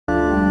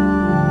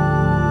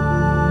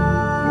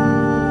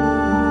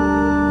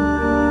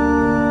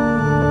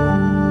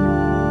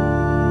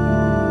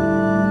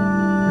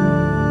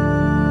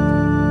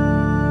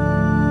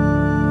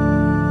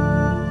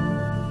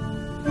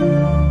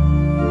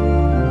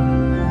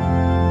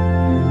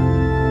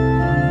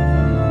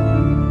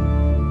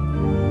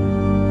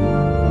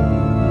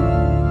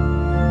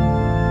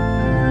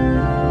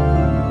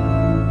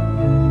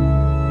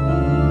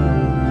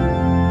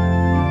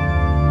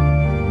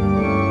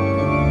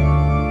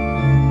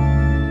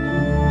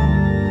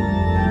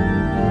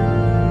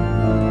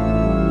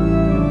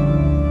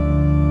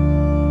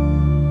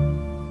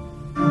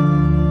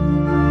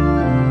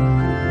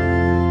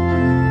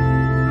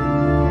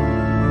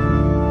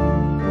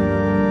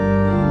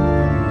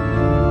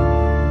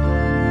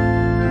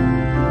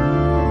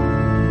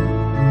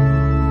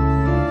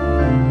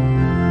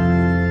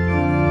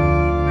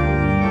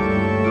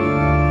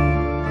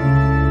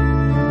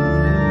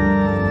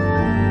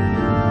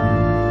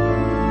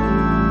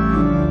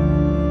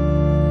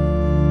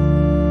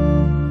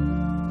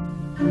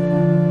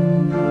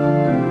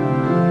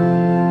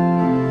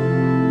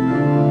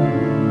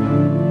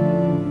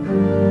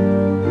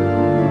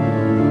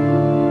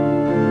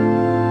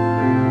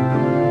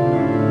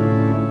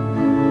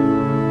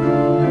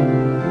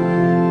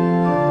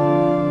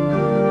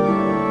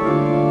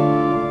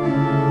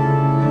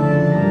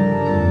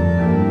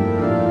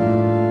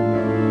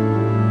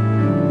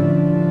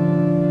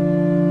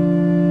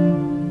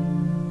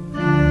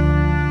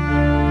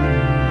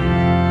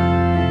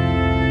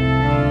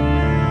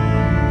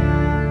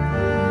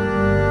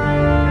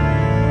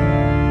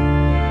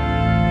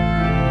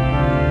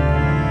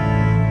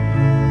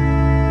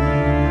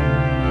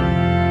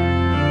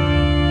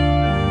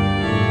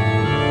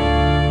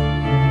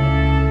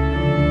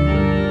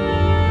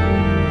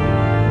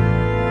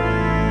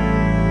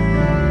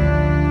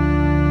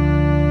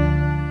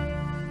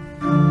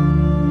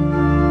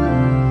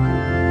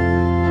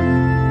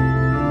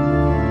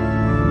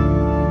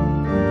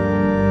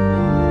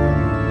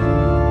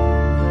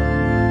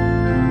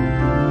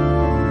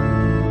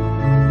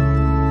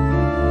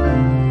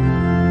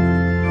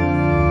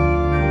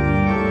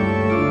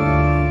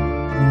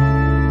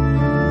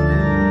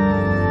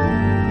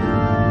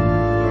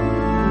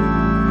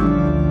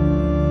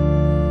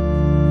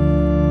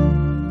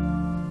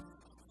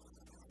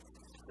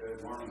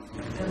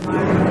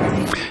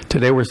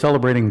Today we're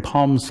celebrating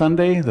Palm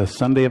Sunday, the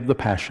Sunday of the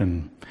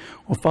Passion.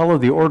 We'll follow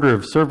the order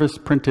of service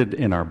printed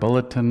in our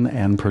bulletin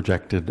and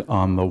projected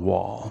on the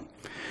wall.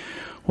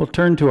 We'll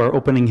turn to our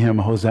opening hymn,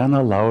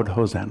 Hosanna, Loud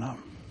Hosanna.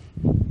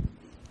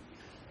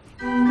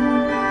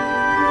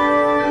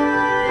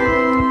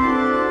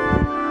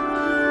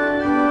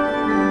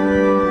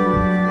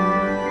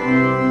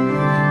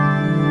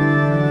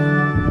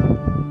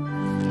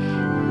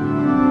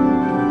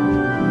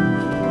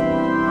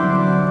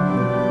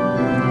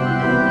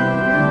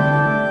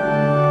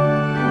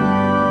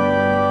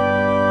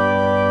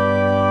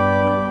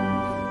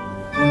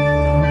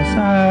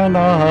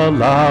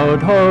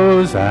 Loud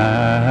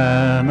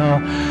Hosanna,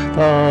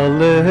 the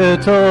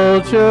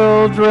little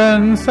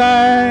children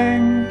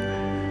sang.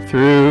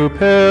 Through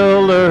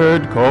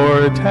pillared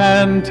court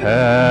and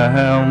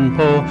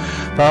temple,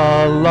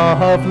 the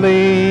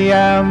lovely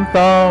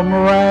anthem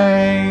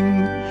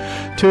rang.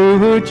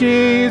 To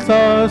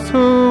Jesus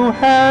who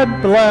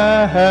had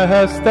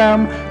blessed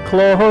them,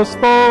 close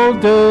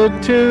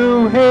folded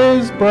to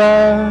his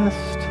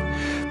breast,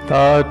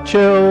 the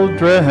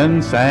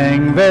children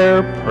sang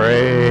their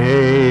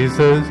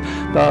praises,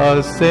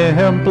 the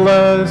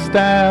simplest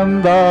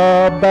and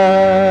the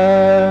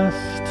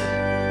best.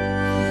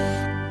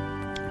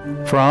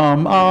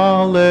 From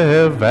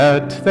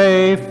Olivet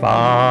they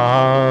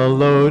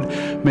followed,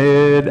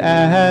 mid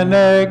an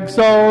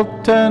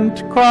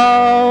exultant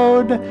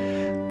crowd,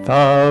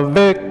 the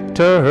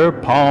victor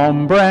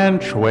palm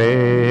branch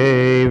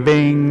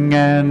waving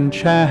and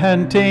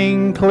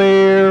chanting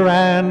clear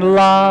and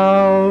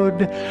loud.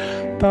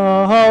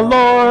 The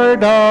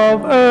Lord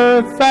of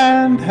earth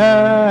and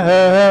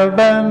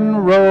heaven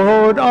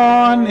rode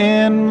on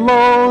in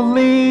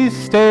lowly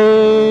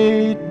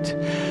state,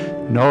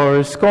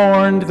 nor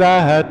scorned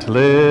that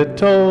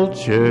little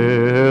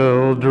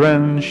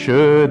children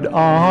should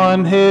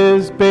on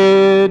his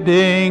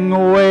bidding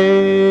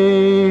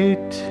wait.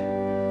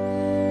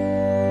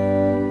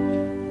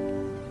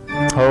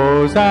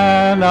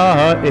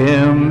 Hosanna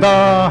in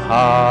the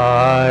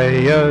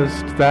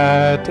highest,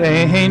 that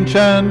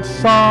ancient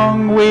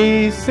song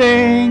we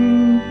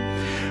sing.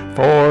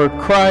 For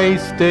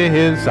Christ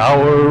is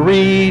our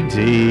Redeemer,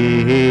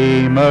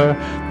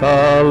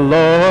 the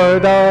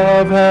Lord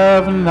of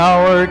heaven,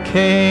 our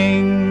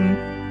King.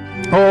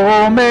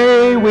 Oh,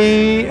 may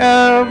we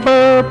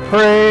ever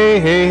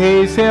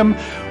praise him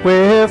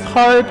with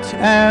heart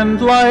and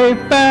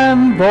life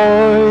and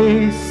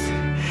voice,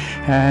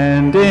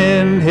 and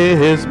in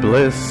his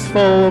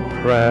blissful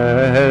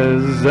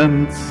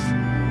presence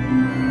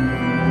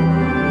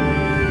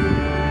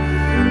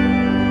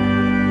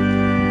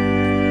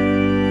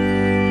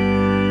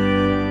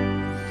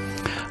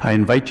I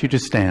invite you to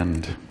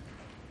stand.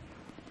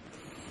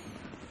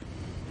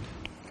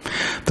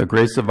 The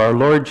grace of our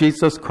Lord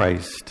Jesus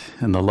Christ,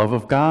 and the love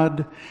of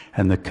God,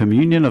 and the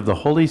communion of the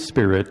Holy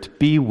Spirit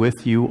be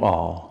with you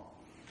all.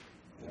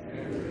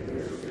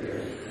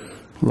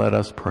 Let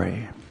us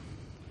pray.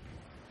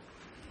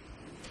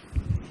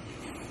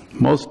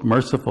 Most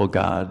merciful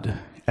God,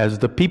 as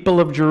the people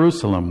of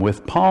Jerusalem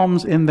with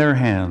palms in their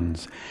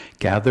hands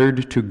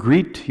gathered to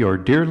greet your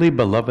dearly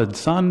beloved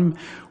Son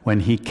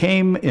when he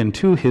came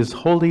into his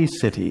holy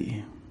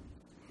city,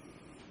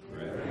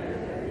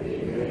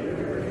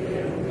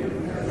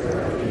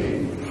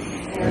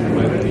 and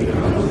when he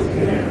comes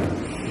again,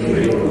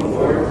 we go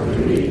forth to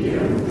meet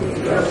him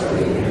with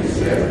trusting and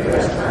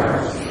steadfast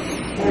hearts,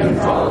 and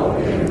follow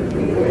him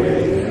the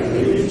way that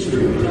leads to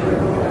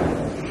eternal life,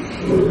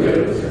 who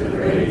lives and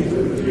reigns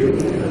with you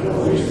in the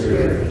Holy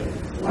Spirit,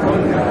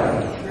 one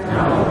God,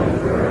 now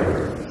and forever.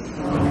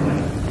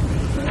 Amen.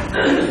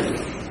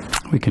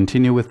 We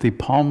continue with the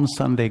Palm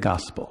Sunday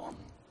Gospel.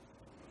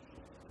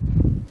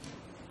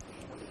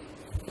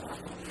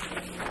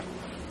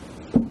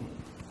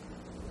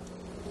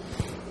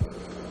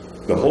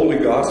 The Holy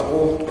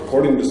Gospel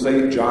according to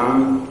St.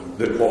 John,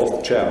 the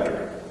 12th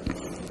chapter.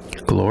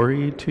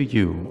 Glory to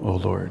you, O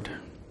Lord.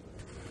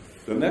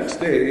 The next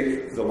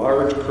day, the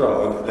large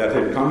crowd that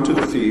had come to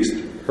the feast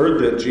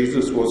heard that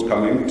Jesus was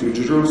coming to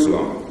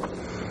Jerusalem.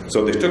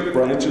 So they took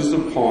branches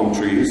of palm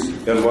trees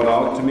and went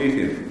out to meet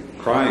him,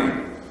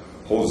 crying,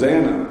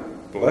 Hosanna,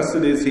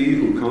 blessed is he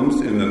who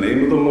comes in the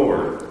name of the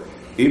Lord,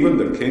 even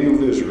the King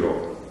of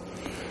Israel.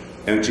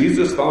 And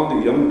Jesus found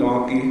a young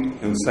donkey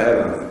and sat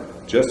on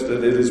it, just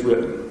as it is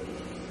written,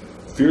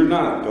 Fear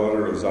not,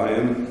 daughter of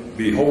Zion,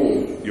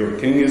 behold, your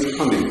king is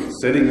coming,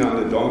 sitting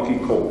on a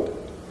donkey colt.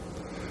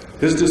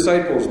 His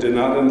disciples did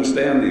not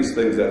understand these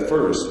things at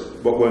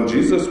first, but when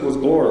Jesus was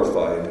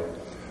glorified,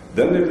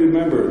 then they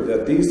remembered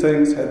that these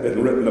things had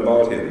been written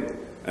about him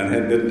and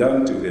had been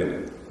done to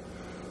him.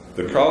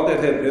 The crowd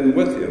that had been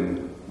with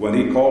him when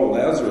he called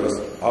Lazarus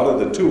out of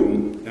the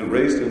tomb and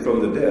raised him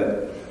from the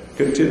dead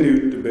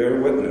continued to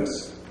bear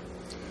witness.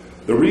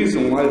 The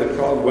reason why the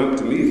crowd went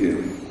to meet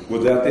him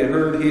was that they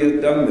heard he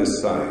had done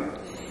this sign.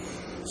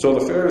 So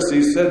the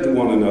Pharisees said to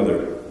one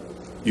another,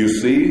 You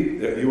see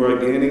that you are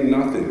gaining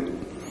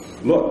nothing.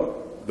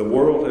 Look, the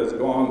world has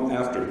gone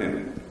after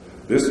him.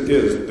 This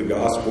is the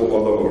gospel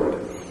of the Lord.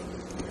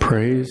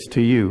 Praise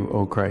to you,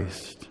 O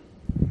Christ.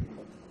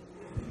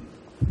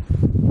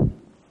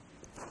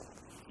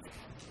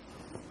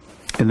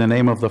 In the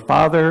name of the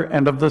Father,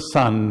 and of the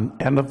Son,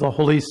 and of the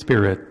Holy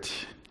Spirit.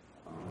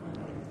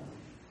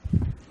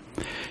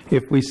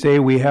 If we say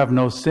we have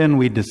no sin,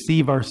 we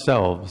deceive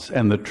ourselves,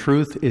 and the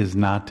truth is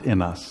not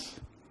in us.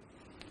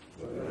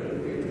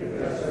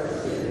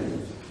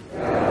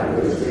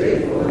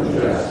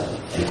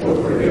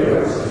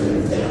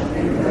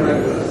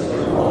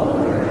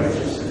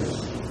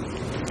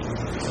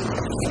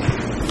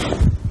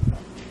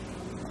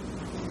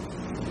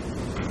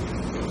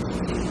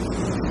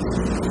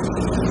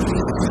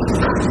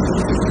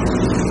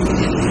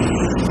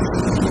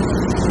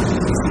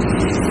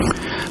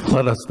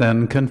 Let us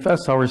then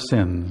confess our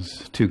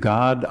sins to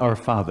God our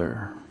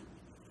Father.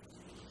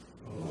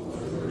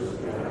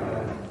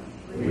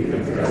 We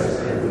confess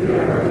that we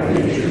are by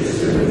nature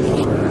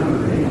sinful and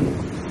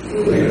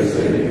unclean. We have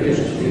sinned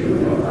against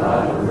you, O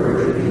God, in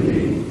word and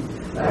deed,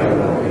 by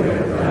what we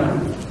have done,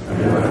 and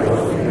by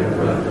what we have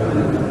not done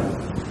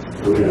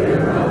enough. We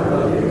have not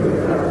loved you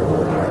with our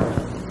whole heart.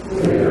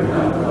 We have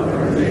not loved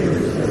our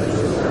neighbors as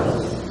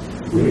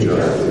ourselves. We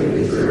justly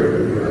deserve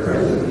your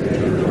presence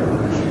and your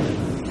punishment.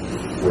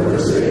 For the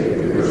sake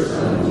of your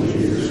Son,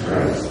 Jesus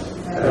Christ,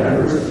 have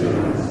mercy on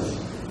us.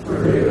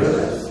 Forgive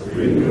us,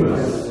 renew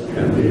us,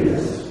 and lead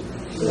us,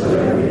 so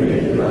that we may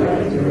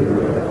delight in your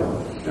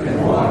will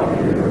and walk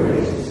in your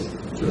ways,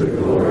 to the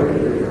glory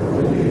of your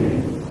holy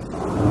name.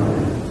 Amen.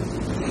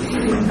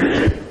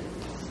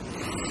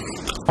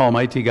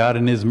 Almighty God,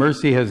 in his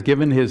mercy, has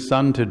given his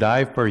Son to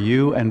die for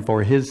you, and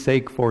for his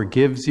sake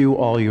forgives you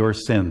all your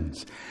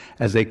sins.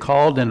 As a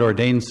called and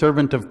ordained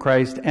servant of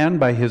Christ, and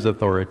by his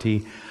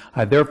authority,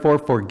 I therefore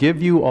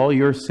forgive you all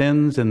your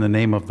sins in the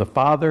name of the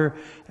Father,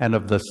 and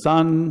of the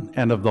Son,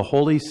 and of the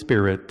Holy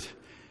Spirit.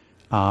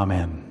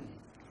 Amen.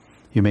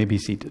 You may be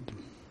seated.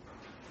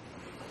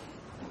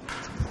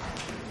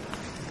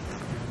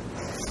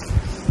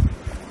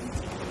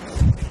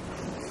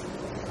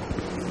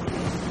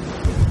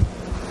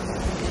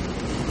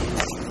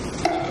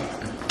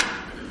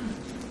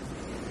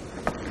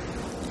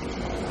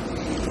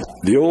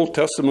 The Old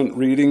Testament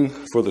reading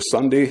for the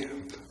Sunday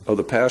of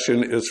the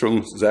Passion is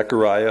from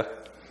Zechariah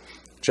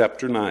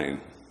chapter 9.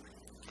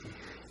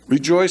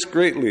 Rejoice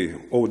greatly,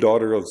 O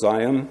daughter of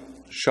Zion.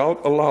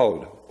 Shout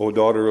aloud, O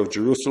daughter of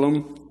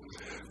Jerusalem.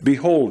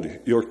 Behold,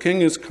 your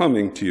king is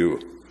coming to you.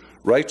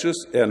 Righteous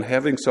and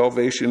having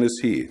salvation is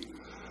he.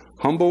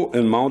 Humble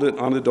and mounted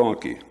on a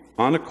donkey,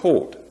 on a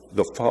colt,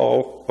 the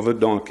foal of a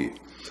donkey.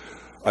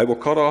 I will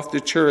cut off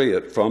the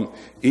chariot from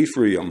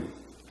Ephraim,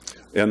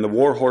 and the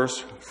war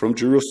horse from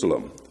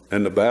Jerusalem,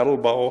 and the battle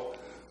bow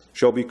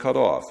shall be cut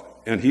off,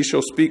 and he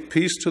shall speak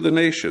peace to the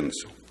nations.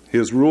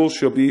 His rule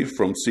shall be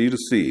from sea to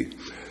sea,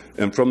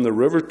 and from the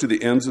river to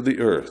the ends of the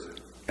earth.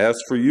 As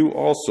for you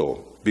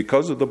also,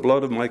 because of the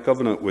blood of my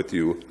covenant with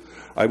you,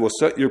 I will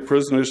set your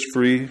prisoners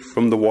free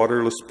from the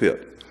waterless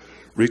pit.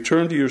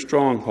 Return to your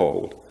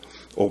stronghold,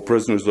 O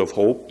prisoners of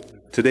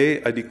hope.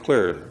 Today I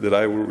declare that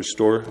I will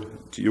restore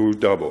to you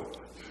double.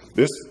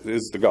 This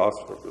is the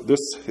gospel. This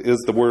is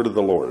the word of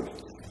the Lord.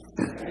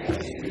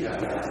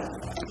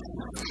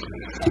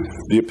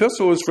 The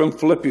epistle is from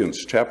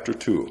Philippians chapter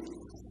 2.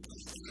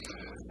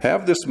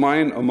 Have this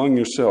mind among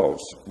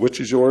yourselves,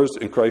 which is yours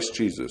in Christ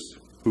Jesus,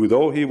 who,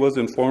 though he was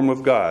in form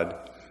of God,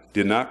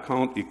 did not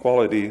count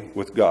equality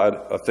with God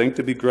a thing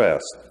to be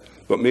grasped,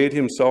 but made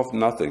himself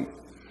nothing,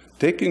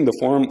 taking the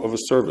form of a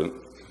servant,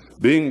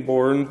 being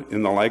born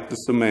in the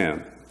likeness of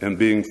man, and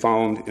being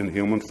found in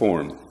human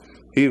form.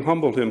 He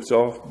humbled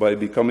himself by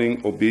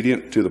becoming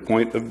obedient to the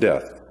point of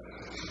death,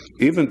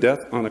 even death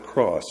on a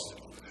cross.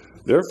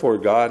 Therefore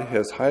God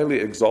has highly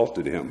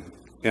exalted him,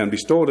 and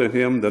bestowed on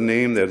him the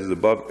name that is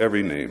above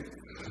every name,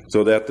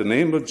 so that the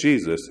name of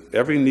Jesus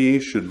every knee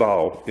should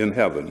bow in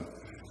heaven,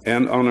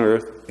 and on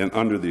earth, and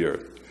under the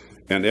earth,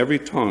 and every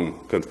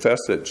tongue confess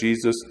that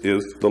Jesus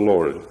is the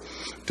Lord,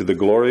 to the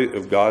glory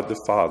of God the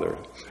Father.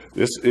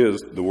 This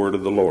is the word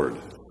of the Lord.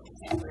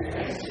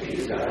 Thanks be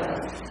to God.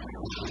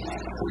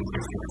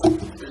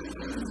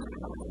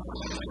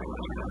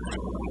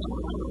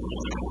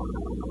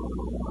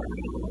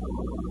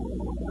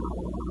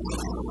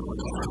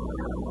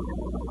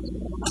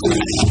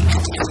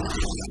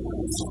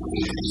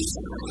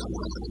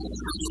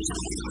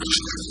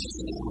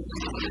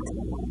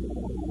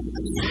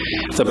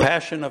 The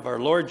Passion of our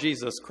Lord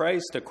Jesus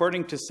Christ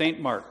according to St.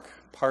 Mark,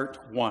 Part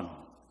 1.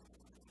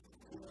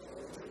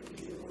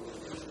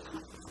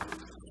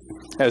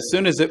 As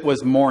soon as it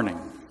was morning,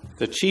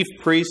 the chief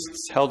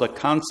priests held a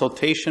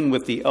consultation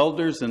with the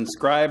elders and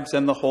scribes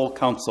and the whole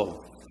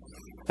council.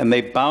 And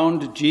they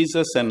bound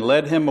Jesus and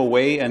led him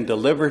away and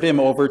delivered him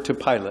over to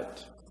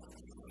Pilate.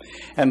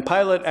 And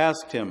Pilate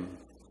asked him,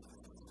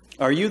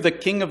 "Are you the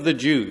king of the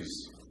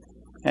Jews?"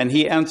 And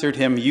he answered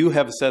him, "You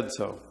have said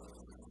so."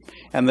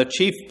 And the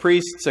chief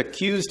priests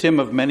accused him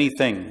of many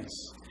things.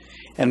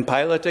 And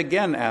Pilate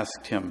again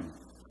asked him,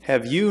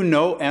 "Have you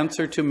no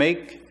answer to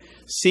make?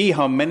 See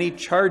how many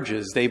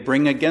charges they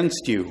bring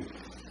against you."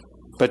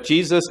 But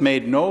Jesus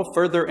made no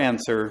further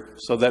answer,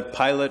 so that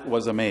Pilate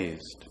was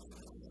amazed.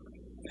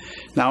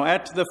 Now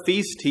at the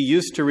feast he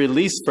used to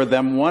release for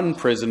them one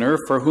prisoner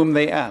for whom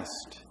they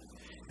asked.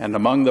 And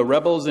among the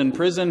rebels in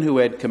prison who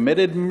had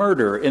committed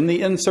murder in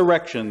the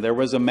insurrection, there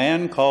was a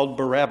man called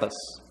Barabbas.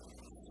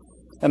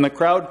 And the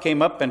crowd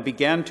came up and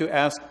began to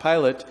ask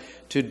Pilate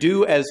to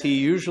do as he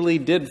usually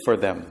did for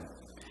them.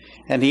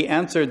 And he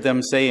answered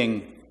them,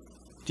 saying,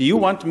 "Do you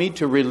want me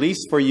to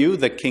release for you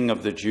the King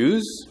of the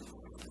Jews?"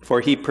 For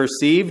he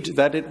perceived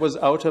that it was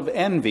out of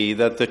envy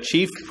that the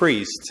chief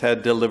priests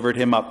had delivered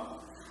him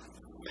up.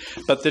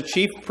 But the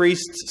chief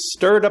priests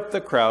stirred up the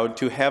crowd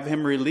to have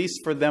him release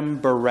for them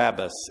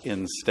Barabbas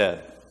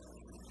instead.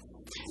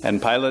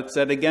 And Pilate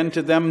said again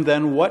to them,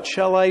 "Then what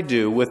shall I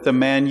do with the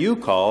man you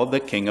call the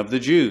King of the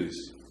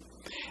Jews?"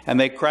 And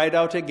they cried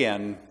out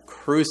again,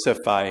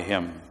 "Crucify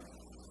him."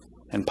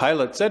 And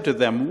Pilate said to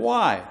them,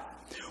 "Why?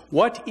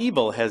 What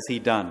evil has he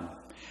done?"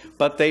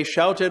 But they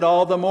shouted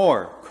all the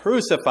more,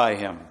 "Crucify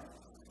him."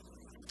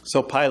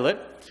 So Pilate,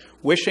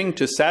 wishing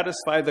to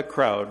satisfy the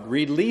crowd,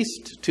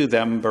 released to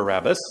them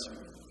Barabbas,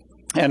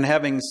 and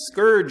having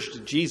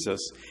scourged Jesus,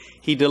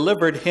 he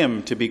delivered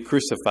him to be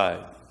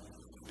crucified.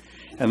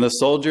 And the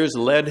soldiers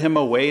led him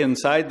away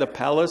inside the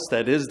palace,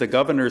 that is, the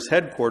governor's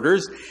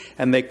headquarters,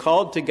 and they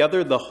called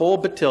together the whole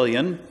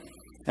battalion,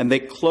 and they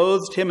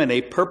clothed him in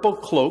a purple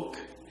cloak,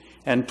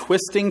 and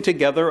twisting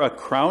together a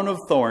crown of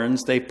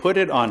thorns, they put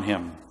it on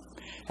him.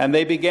 And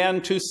they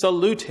began to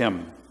salute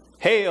him,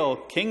 "Hail,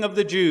 King of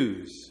the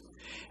Jews!"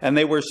 And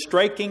they were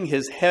striking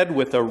his head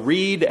with a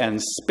reed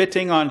and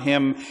spitting on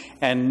him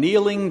and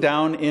kneeling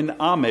down in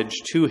homage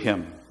to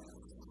him.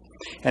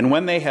 And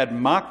when they had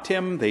mocked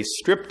him, they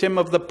stripped him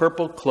of the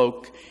purple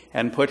cloak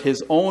and put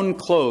his own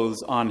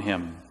clothes on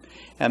him.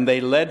 And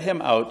they led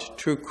him out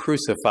to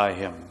crucify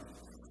him.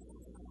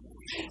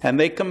 And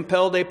they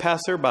compelled a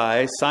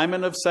passerby,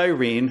 Simon of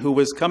Cyrene, who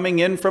was coming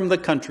in from the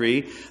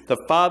country, the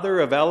father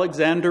of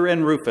Alexander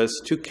and Rufus,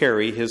 to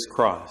carry his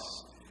cross.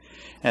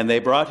 And they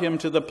brought him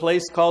to the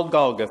place called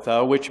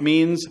Golgotha, which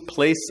means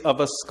place of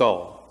a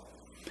skull.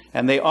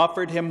 And they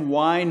offered him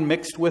wine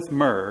mixed with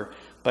myrrh,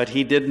 but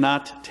he did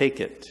not take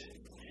it.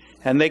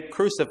 And they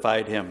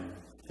crucified him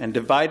and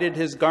divided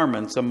his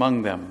garments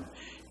among them,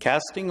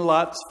 casting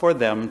lots for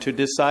them to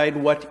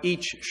decide what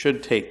each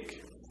should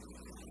take.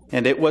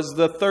 And it was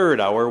the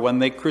third hour when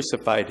they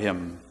crucified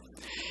him.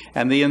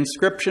 And the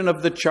inscription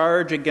of the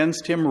charge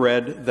against him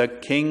read, "The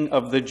King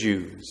of the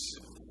Jews."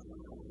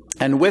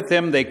 And with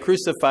him they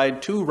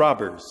crucified two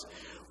robbers,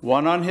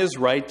 one on his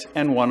right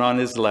and one on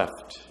his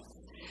left.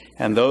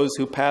 And those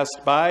who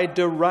passed by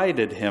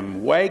derided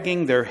him,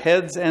 wagging their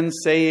heads and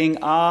saying,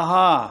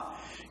 "Aha!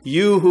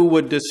 You who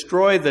would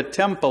destroy the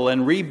temple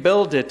and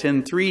rebuild it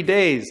in 3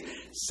 days,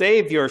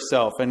 save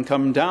yourself and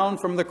come down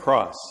from the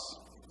cross."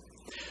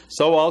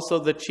 So also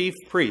the chief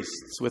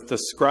priests with the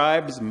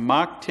scribes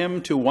mocked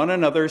him to one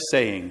another,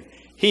 saying,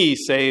 "He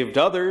saved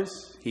others,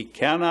 he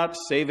cannot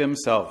save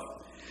himself.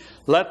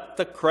 Let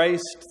the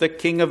Christ, the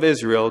King of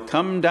Israel,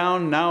 come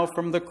down now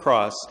from the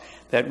cross,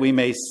 that we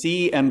may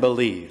see and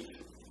believe."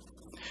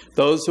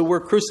 Those who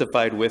were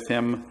crucified with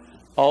him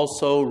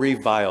also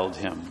reviled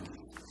him.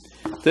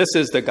 This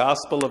is the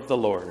gospel of the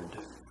Lord.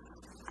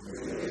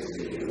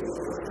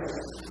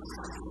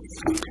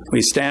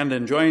 We stand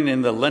and join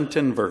in the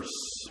Lenten verse.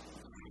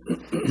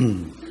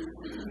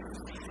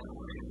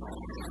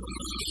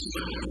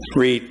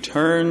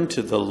 Return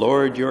to the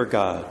Lord your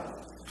God,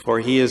 for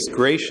he is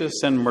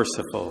gracious and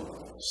merciful,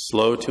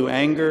 slow to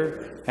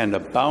anger, and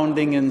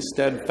abounding in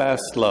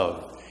steadfast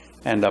love,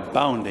 and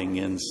abounding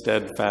in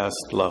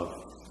steadfast love.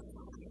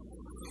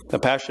 The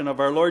Passion of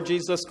our Lord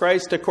Jesus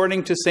Christ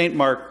according to St.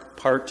 Mark,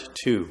 Part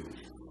 2.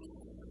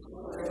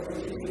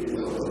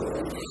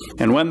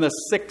 And when the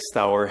 6th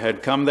hour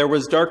had come, there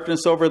was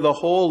darkness over the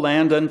whole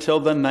land until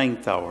the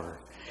 9th hour.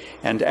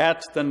 And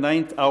at the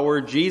 9th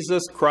hour,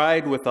 Jesus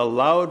cried with a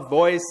loud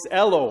voice,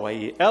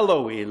 "Eloi,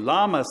 Eloi,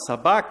 lama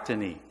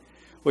sabachthani,"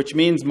 which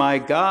means, my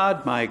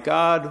God,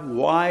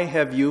 why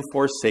have you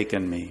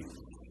forsaken me?"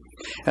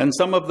 And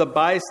some of the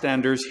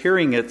bystanders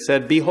hearing it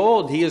said,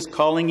 "Behold, he is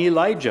calling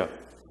Elijah."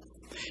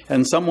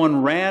 And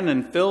someone ran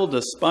and filled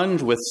a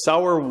sponge with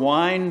sour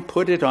wine,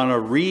 put it on a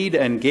reed,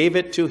 and gave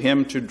it to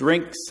him to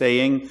drink,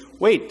 saying,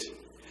 "Wait,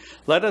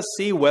 let us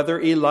see whether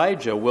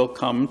Elijah will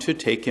come to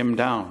take him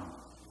down."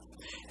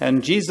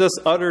 And Jesus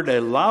uttered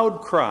a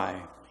loud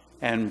cry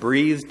and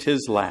breathed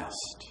his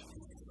last.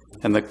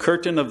 And the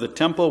curtain of the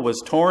temple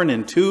was torn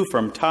in two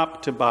from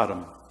top to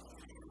bottom.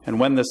 And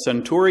when the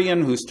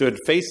centurion who stood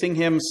facing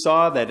him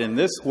saw that in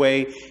this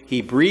way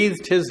he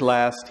breathed his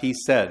last, he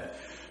said,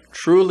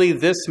 "Truly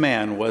this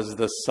man was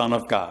the Son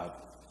of God."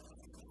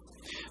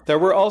 There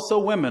were also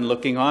women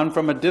looking on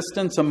from a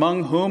distance,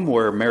 among whom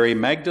were Mary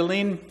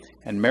Magdalene,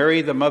 and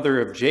Mary the mother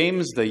of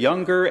James the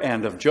younger,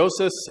 and of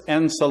Joseph,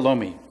 and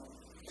Salome.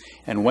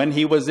 And when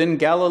he was in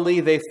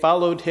Galilee, they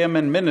followed him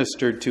and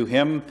ministered to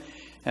him.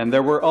 And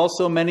there were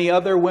also many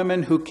other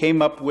women who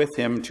came up with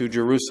him to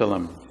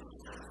Jerusalem.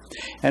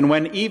 And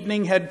when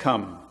evening had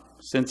come,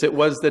 since it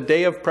was the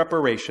day of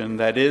preparation,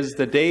 that is,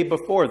 the day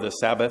before the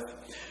Sabbath,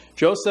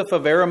 Joseph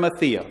of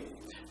Arimathea,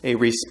 a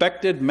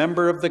respected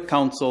member of the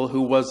council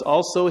who was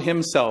also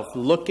himself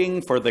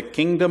looking for the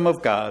kingdom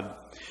of God,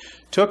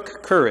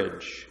 took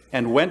courage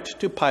and went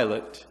to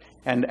Pilate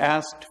and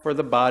asked for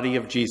the body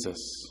of Jesus.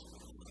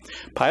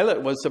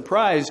 Pilate was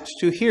surprised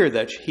to hear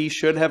that he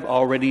should have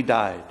already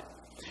died,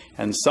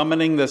 and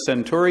summoning the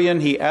centurion,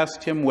 he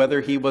asked him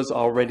whether he was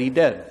already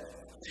dead.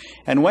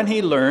 And when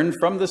he learned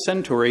from the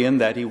centurion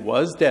that he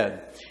was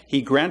dead,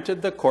 he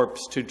granted the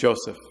corpse to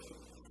Joseph.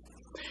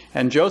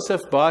 And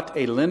Joseph bought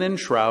a linen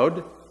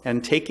shroud,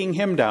 and taking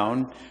him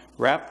down,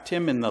 wrapped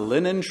him in the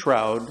linen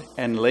shroud,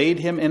 and laid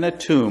him in a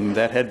tomb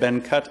that had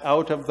been cut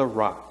out of the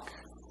rock.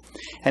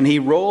 And he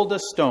rolled a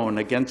stone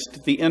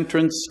against the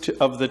entrance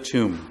of the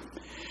tomb.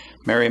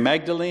 Mary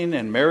Magdalene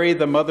and Mary,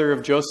 the mother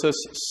of Joseph,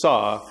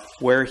 saw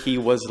where he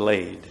was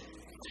laid.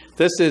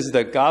 This is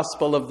the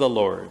gospel of the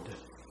Lord.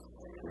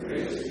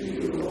 Praise to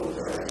you, Lord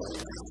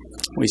Christ.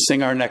 We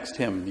sing our next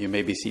hymn. You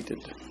may be seated.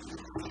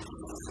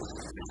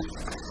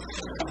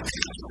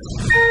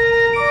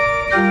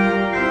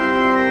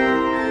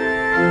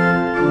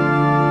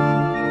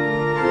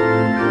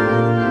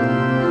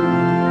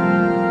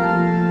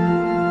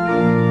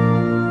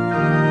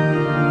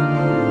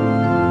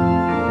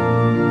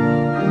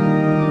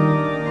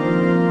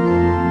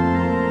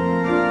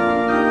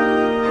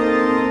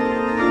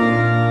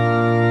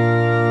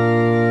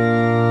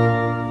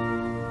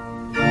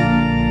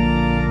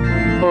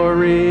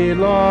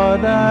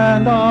 Lord,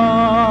 and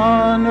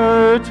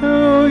honor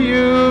to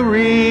you,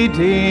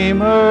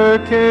 Redeemer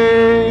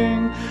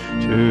King,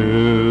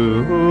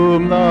 to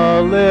whom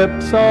the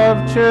lips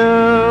of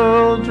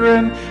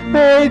children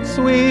made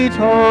sweet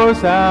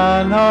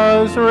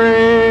hosannas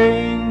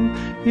ring.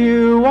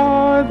 You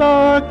are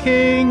the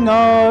King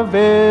of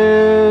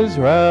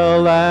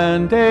Israel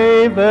and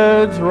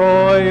David's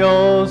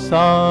royal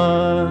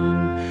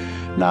Son.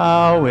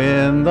 Now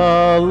in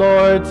the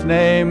Lord's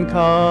name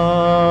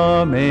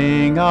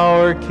coming,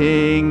 our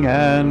King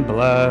and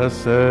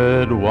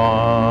Blessed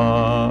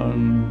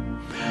One.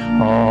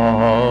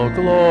 All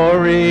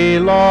glory,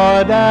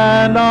 Lord,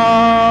 and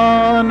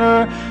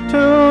honor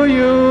to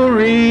you,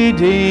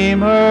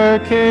 Redeemer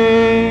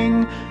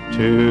King,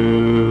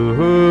 to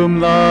whom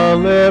the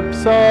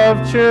lips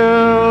of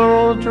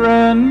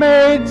children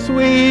made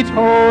sweet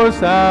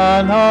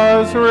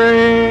hosannas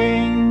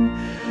ring.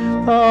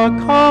 The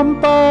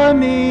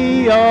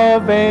company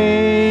of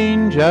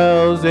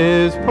angels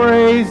is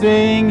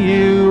praising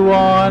you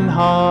on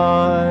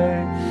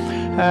high,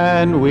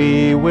 and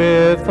we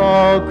with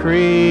all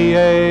creation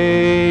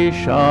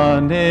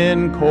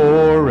in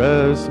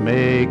chorus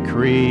make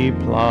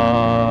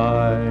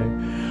reply.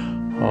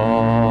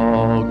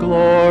 All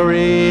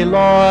glory,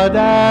 Lord,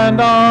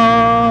 and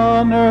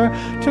honor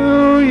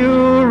to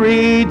you,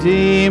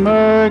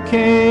 Redeemer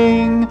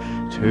King,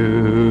 to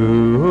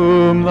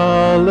whom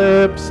the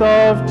lips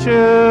of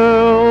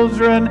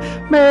children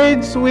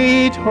made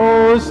sweet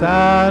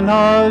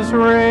hosannas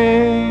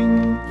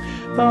ring.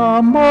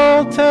 The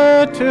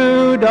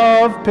multitude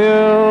of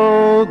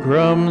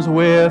pilgrims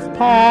with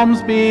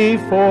palms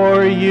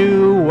before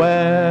you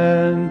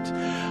went.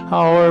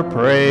 Our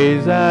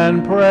praise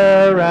and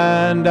prayer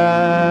and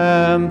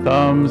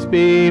anthems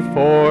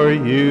before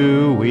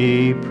you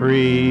we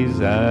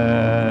present.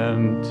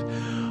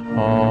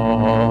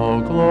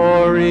 All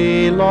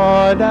glory,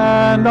 Lord,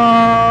 and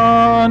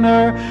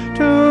honor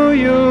to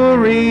you,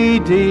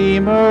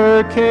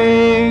 Redeemer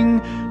King,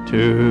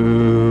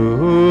 to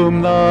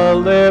whom the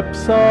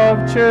lips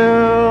of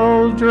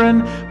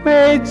children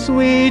made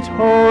sweet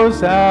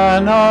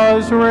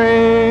hosannas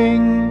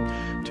ring.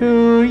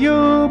 To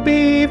you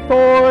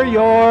before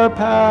your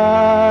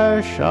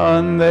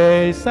passion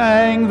they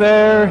sang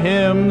their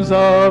hymns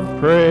of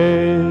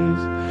praise.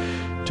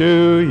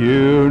 To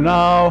you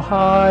now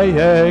high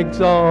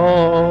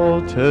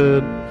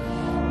exalted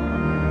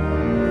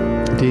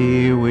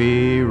do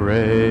we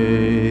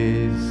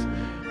raise.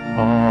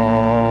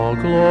 All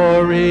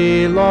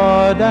glory,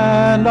 Lord,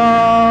 and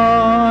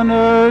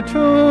honor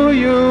to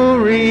you,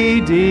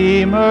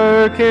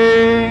 Redeemer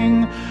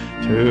King,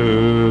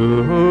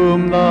 to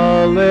whom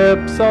the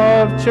lips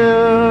of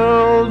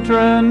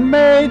children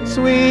made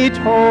sweet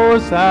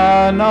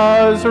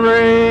hosannas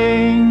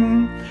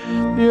ring.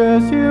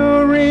 Yes,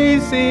 you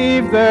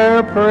receive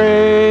their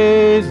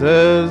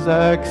praises,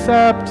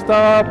 accept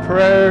the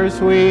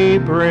prayers we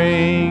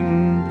bring.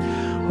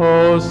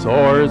 O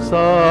source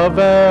of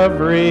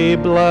every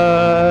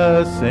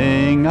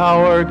blessing,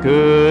 our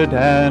good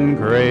and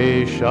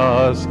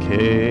gracious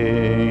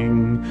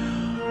King.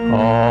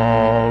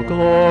 All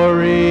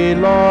glory,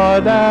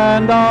 Lord,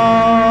 and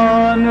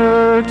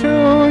honor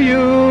to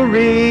you,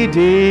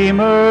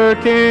 Redeemer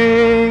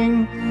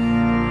King.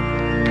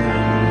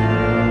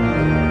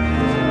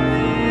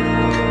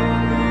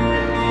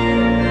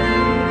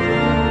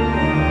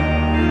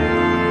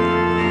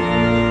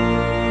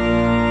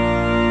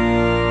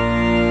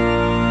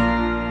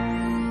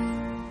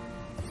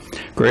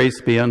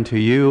 Grace be unto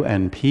you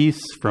and peace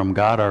from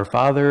God our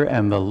Father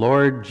and the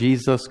Lord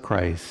Jesus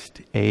Christ.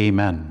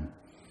 Amen.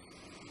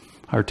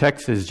 Our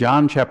text is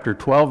John chapter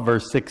 12,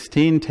 verse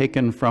 16,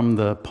 taken from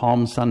the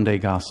Palm Sunday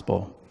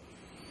Gospel.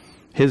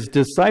 His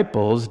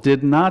disciples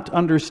did not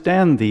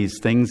understand these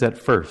things at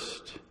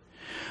first.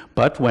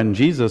 But when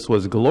Jesus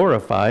was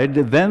glorified,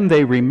 then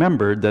they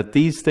remembered that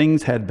these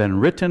things had been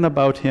written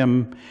about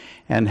him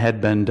and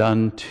had been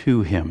done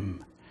to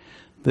him.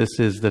 This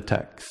is the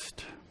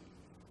text.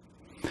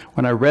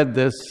 When I read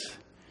this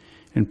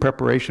in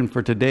preparation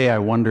for today, I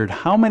wondered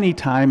how many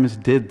times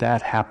did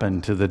that happen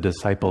to the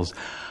disciples?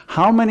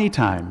 How many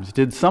times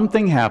did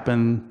something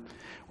happen,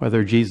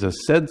 whether Jesus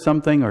said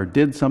something or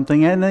did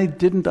something, and they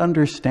didn't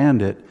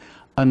understand it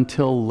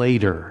until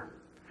later?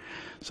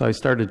 So I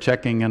started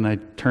checking, and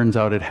it turns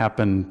out it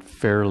happened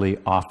fairly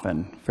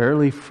often,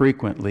 fairly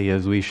frequently,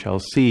 as we shall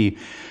see,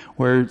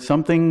 where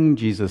something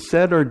Jesus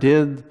said or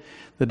did,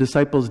 the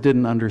disciples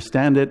didn't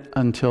understand it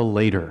until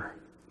later.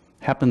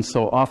 Happens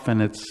so often,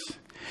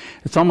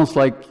 it's almost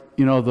like,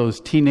 you know,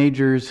 those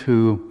teenagers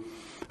who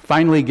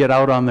finally get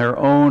out on their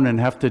own and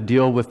have to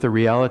deal with the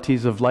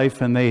realities of life,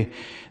 and they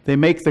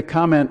make the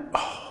comment,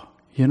 oh,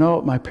 you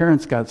know, my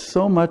parents got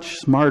so much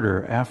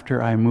smarter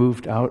after I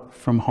moved out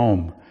from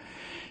home.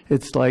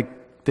 It's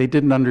like they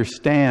didn't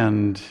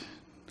understand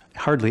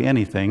hardly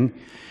anything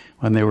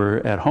when they were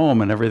at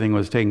home and everything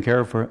was taken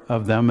care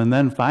of them, and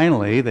then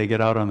finally they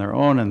get out on their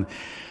own and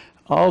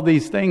all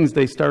these things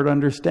they start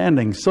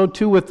understanding. So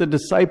too with the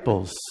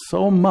disciples.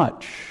 So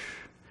much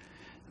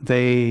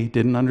they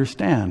didn't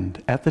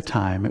understand at the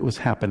time it was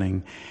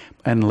happening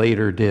and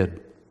later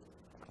did.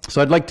 So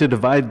I'd like to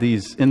divide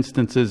these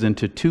instances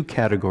into two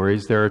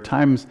categories. There are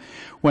times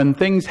when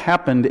things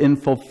happened in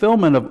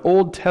fulfillment of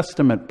Old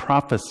Testament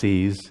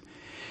prophecies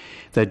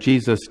that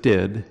Jesus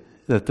did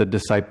that the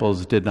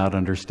disciples did not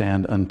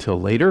understand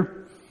until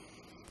later.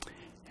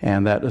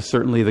 And that is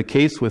certainly the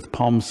case with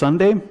Palm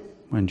Sunday,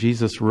 when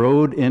Jesus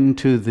rode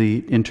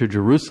into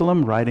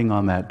Jerusalem riding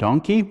on that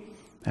donkey.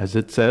 As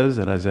it says,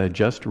 and as I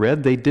just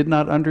read, they did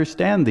not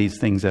understand these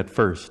things at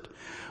first.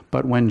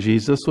 But when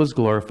Jesus was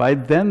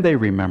glorified, then they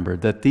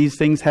remembered that these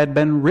things had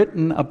been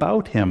written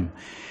about him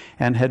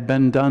and had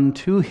been done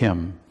to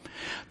him.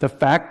 The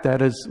fact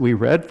that, as we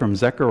read from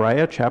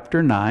Zechariah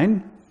chapter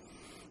 9,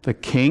 the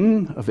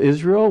king of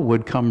Israel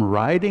would come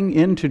riding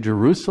into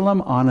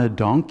Jerusalem on a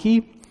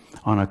donkey,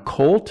 on a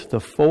colt, the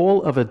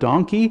foal of a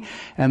donkey,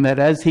 and that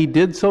as he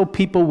did so,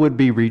 people would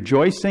be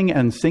rejoicing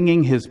and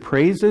singing his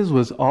praises,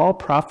 was all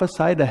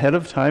prophesied ahead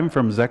of time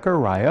from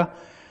Zechariah,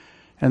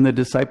 and the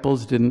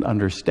disciples didn't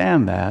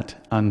understand that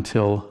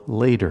until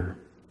later.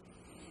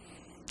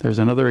 There's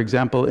another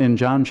example in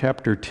John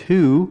chapter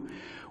 2,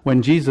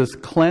 when Jesus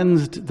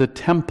cleansed the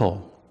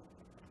temple.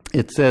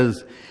 It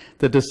says,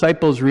 the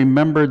disciples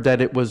remembered that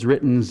it was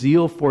written,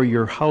 "Zeal for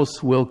your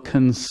house will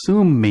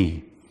consume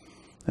me."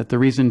 That the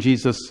reason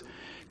Jesus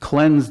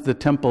cleansed the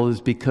temple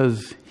is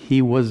because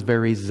he was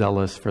very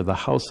zealous for the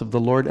house of the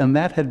Lord, and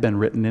that had been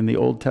written in the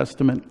Old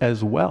Testament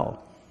as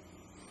well.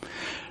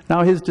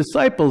 Now, his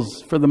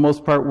disciples, for the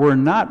most part, were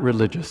not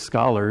religious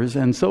scholars,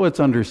 and so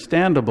it's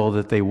understandable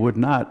that they would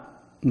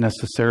not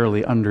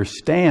necessarily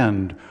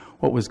understand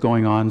what was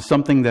going on,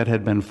 something that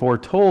had been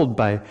foretold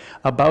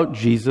about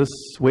Jesus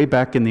way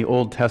back in the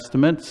Old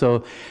Testament.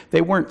 So they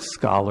weren't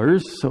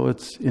scholars, so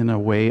it's in a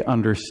way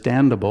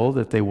understandable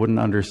that they wouldn't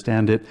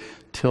understand it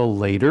till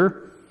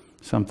later,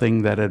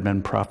 something that had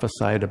been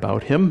prophesied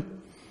about him.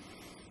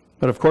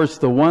 But of course,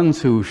 the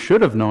ones who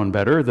should have known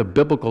better, the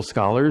biblical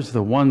scholars,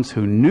 the ones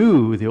who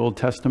knew the Old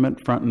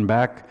Testament front and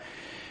back,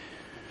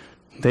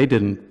 they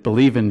didn't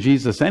believe in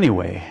Jesus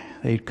anyway.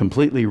 They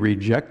completely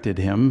rejected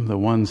him, the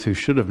ones who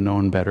should have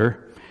known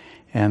better,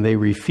 and they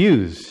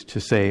refused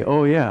to say,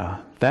 oh yeah,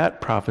 that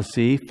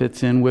prophecy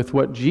fits in with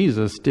what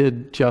Jesus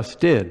just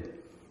did.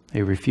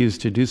 They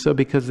refused to do so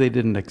because they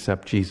didn't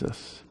accept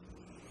Jesus.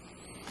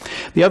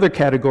 The other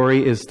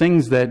category is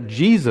things that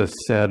Jesus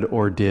said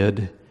or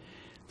did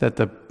that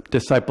the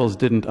disciples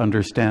didn't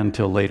understand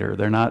till later.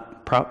 They're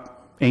not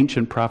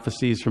ancient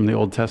prophecies from the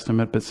Old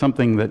Testament, but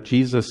something that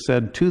Jesus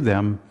said to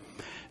them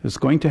is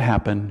going to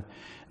happen,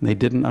 and they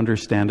didn't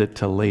understand it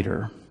till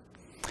later.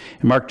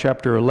 In Mark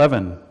chapter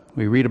 11,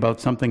 we read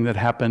about something that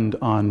happened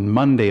on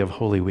Monday of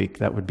Holy Week.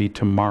 That would be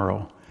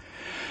tomorrow.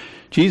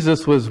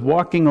 Jesus was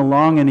walking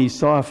along and he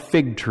saw a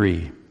fig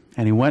tree,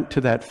 and he went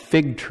to that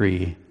fig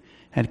tree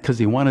because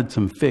he wanted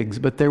some figs,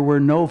 but there were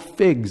no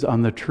figs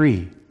on the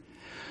tree.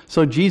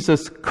 So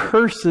Jesus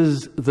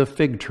curses the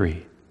fig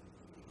tree,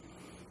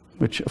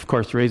 which of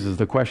course raises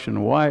the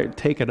question, why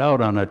take it out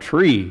on a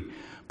tree?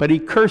 But he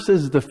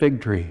curses the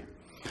fig tree.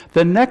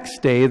 The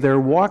next day they're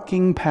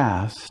walking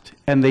past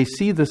and they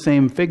see the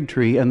same fig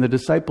tree, and the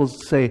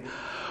disciples say,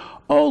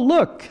 oh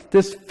look,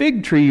 this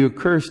fig tree you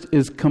cursed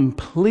is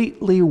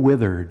completely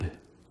withered.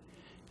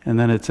 And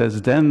then it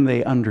says, then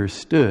they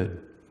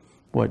understood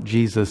what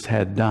Jesus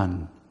had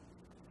done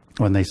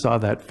when they saw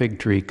that fig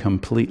tree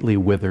completely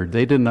withered.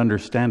 They didn't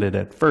understand it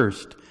at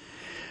first,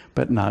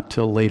 but not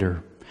till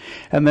later.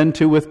 And then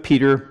too with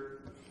Peter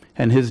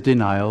and his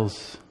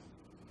denials.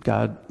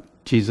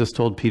 Jesus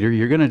told Peter,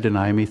 you're going to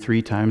deny me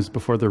 3 times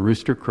before the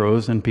rooster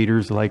crows. And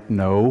Peter's like,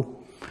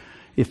 no,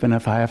 even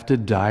if I have to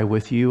die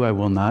with you, I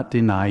will not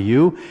deny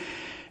you.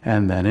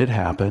 And then it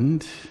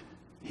happened.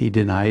 He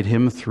denied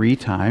him 3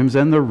 times,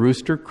 and the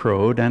rooster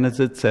crowed. And as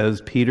it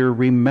says, Peter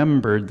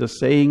remembered the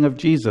saying of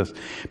Jesus,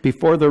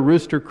 before the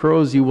rooster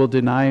crows, you will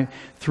deny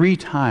 3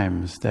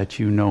 times that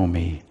you know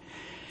me.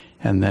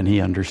 And then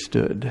he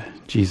understood.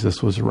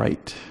 Jesus was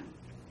right.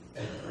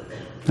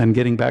 And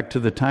getting back to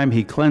the time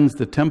he cleansed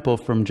the temple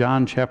from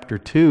John chapter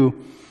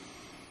 2,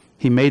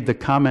 he made the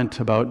comment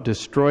about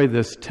destroy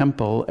this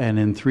temple and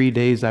in 3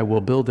 days I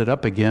will build it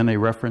up again, a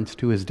reference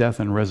to his death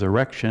and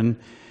resurrection.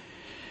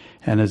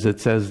 And as it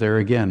says there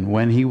again,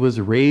 when he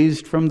was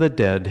raised from the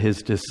dead,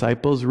 his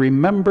disciples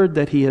remembered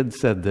that he had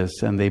said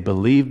this, and they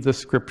believed the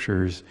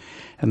scriptures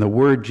and the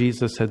word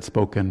Jesus had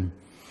spoken.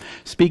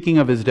 Speaking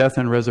of his death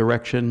and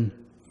resurrection,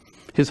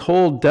 his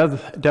whole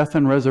death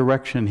and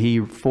resurrection he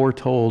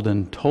foretold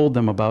and told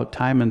them about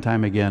time and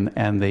time again,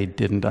 and they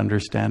didn't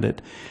understand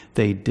it.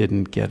 They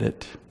didn't get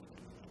it.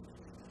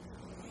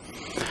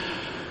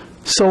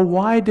 So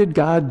why did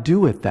God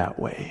do it that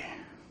way?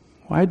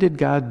 Why did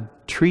God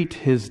treat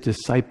his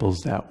disciples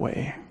that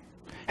way?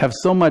 Have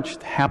so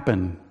much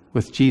happen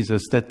with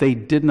Jesus that they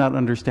did not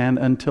understand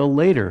until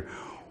later.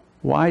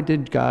 Why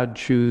did God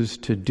choose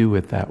to do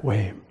it that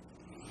way?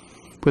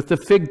 With the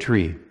fig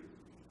tree,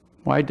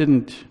 why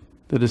didn't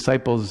the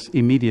disciples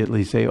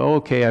immediately say, oh,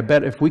 okay, I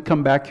bet if we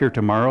come back here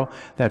tomorrow,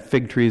 that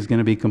fig tree is going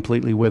to be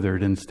completely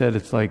withered. Instead,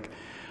 it's like,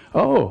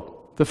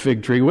 oh, the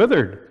fig tree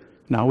withered.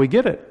 Now we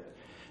get it.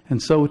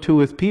 And so too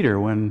with Peter,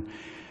 when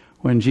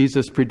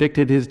Jesus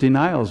predicted his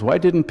denials, why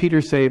didn't Peter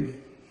say,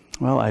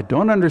 well, I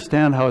don't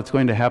understand how it's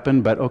going to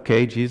happen, but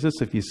okay, Jesus,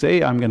 if you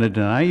say I'm going to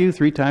deny you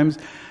 3 times,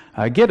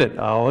 I get it.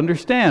 I'll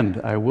understand.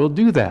 I will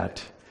do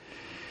that.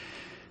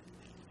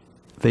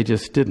 They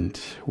just didn't.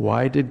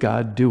 Why did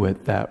God do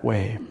it that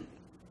way?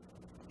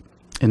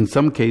 In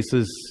some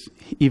cases,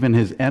 even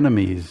his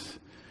enemies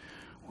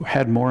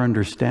had more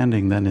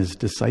understanding than his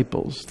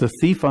disciples. The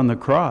thief on the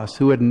cross,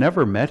 who had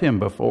never met him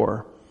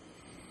before,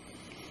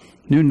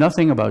 knew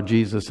nothing about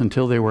Jesus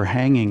until they were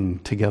hanging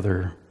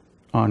together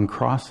on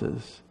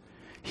crosses.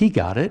 He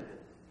got it.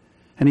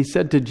 And he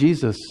said to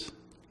Jesus,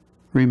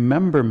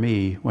 remember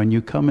me when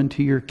you come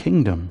into your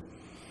kingdom.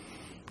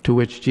 To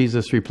which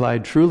Jesus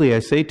replied, truly I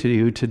say to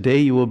you, today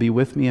you will be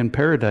with me in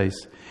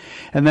paradise.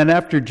 And then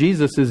after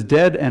Jesus is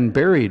dead and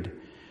buried,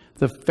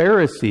 the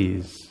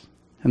Pharisees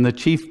and the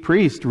chief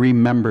priest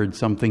remembered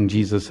something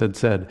Jesus had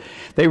said.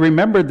 They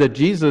remembered that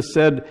Jesus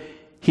said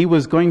he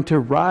was going to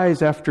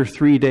rise after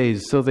 3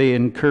 days. So they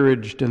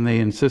encouraged and they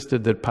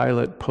insisted that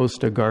Pilate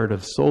post a guard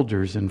of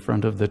soldiers in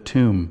front of the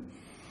tomb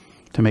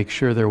to make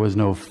sure there was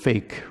no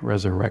fake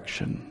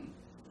resurrection.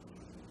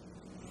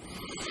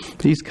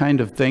 These kind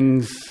of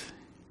things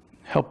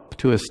help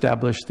to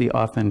establish the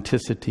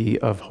authenticity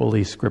of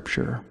Holy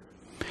Scripture.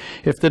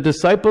 If the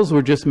disciples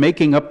were just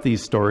making up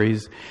these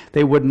stories,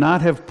 they would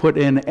not have put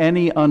in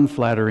any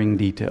unflattering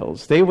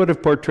details. They would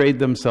have portrayed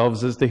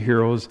themselves as the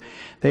heroes.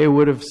 They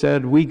would have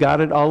said, we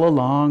got it all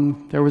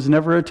along. There was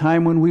never a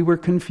time when we were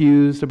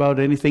confused about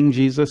anything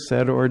Jesus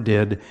said or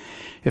did,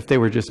 if they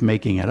were just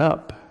making it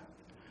up.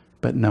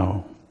 But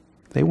no,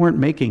 they weren't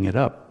making it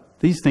up.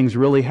 These things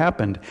really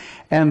happened,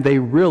 and they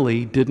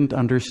really didn't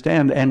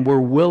understand and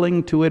were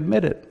willing to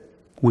admit it.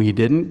 We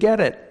didn't get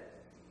it.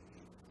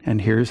 And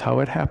here's how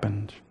it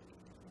happened.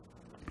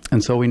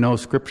 And so we know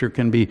Scripture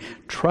can be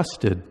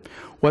trusted.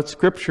 What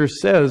Scripture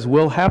says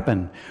will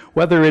happen,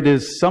 whether it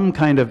is some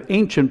kind of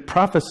ancient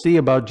prophecy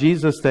about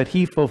Jesus that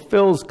he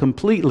fulfills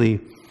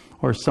completely,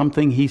 or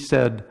something he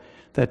said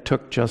that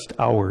took just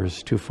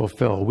hours to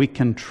fulfill. We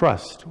can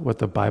trust what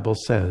the Bible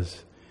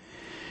says.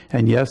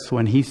 And yes,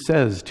 when he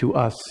says to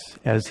us,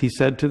 as he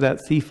said to that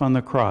thief on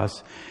the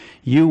cross,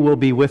 you will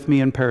be with me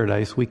in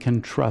paradise, we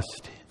can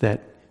trust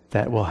that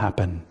that will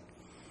happen.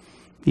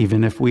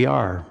 Even if we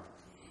are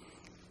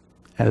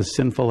as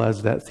sinful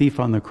as that thief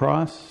on the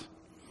cross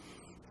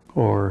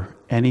or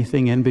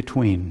anything in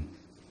between,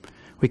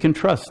 we can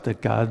trust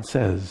that God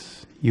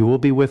says, you will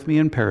be with me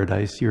in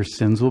paradise, your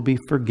sins will be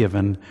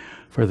forgiven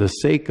for the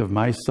sake of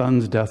my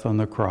son's death on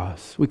the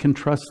cross. We can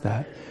trust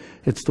that.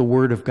 It's the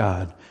Word of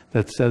God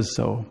that says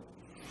so.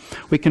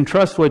 We can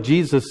trust what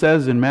Jesus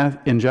says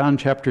in John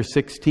chapter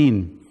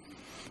 16.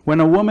 When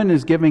a woman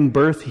is giving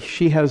birth,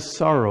 she has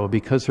sorrow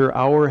because her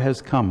hour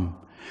has come.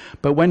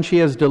 But when she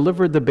has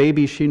delivered the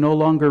baby, she no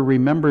longer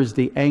remembers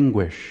the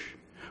anguish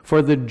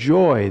for the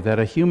joy that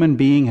a human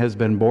being has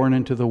been born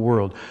into the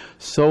world.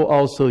 So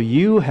also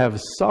you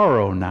have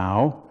sorrow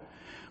now,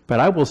 but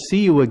I will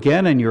see you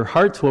again, and your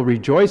hearts will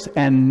rejoice,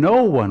 and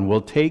no one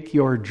will take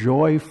your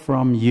joy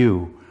from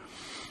you.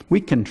 We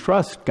can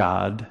trust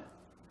God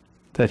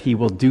that he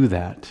will do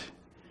that.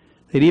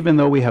 That even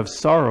though we have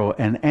sorrow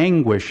and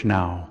anguish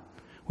now,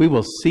 we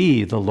will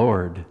see the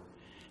Lord.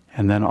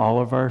 And then all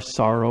of our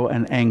sorrow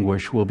and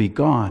anguish will be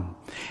gone.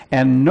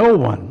 And no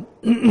one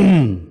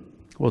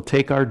will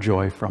take our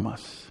joy from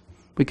us.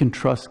 We can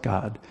trust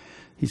God.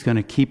 He's going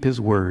to keep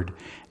his word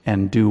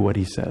and do what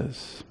he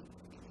says.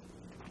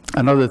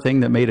 Another thing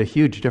that made a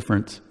huge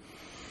difference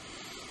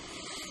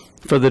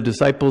for the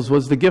disciples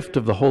was the gift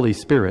of the Holy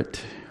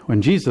Spirit.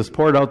 When Jesus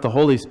poured out the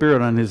Holy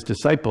Spirit on his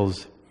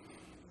disciples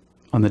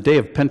on the day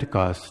of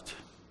Pentecost,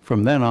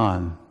 from then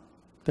on,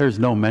 there's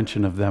no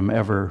mention of them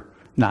ever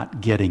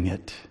not getting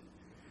it.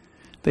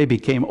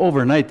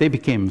 Overnight, they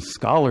became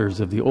scholars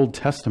of the Old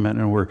Testament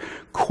and were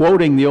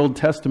quoting the Old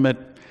Testament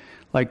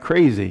like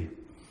crazy.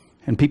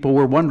 And people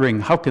were wondering,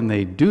 how can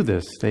they do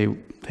this? They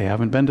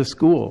haven't been to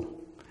school.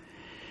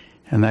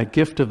 And that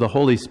gift of the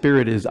Holy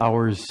Spirit is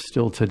ours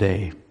still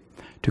today,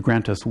 to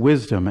grant us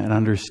wisdom and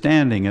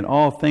understanding in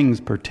all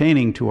things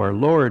pertaining to our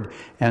Lord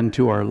and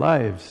to our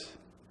lives.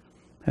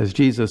 As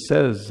Jesus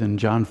says in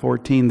John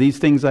 14, "These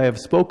things I have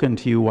spoken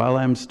to you while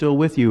I am still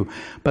with you.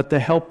 But the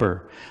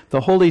Helper,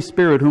 the Holy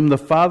Spirit, whom the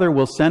Father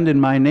will send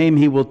in my name,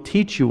 he will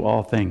teach you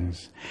all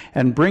things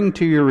and bring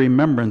to your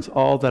remembrance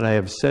all that I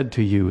have said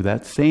to you."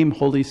 That same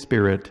Holy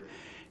Spirit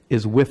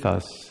is with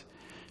us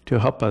to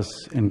help us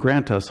and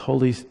grant us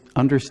holy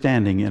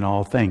understanding in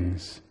all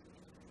things.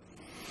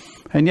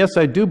 And yes,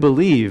 I do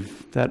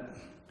believe that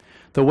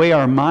the way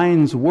our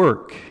minds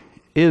work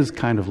is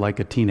kind of like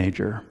a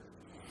teenager.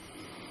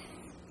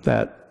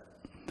 That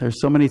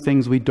there's so many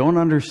things we don't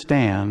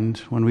understand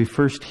when we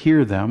first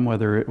hear them,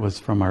 whether it was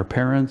from our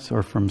parents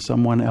or from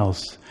someone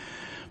else.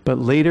 But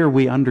later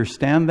we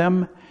understand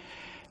them,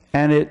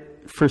 and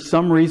for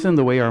some reason,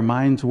 the way our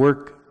minds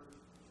work,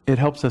 it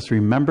helps us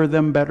remember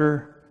them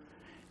better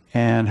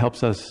and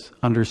helps us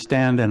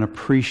understand and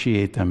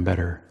appreciate them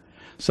better.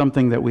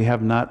 Something that we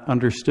have not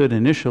understood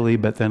initially,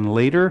 but then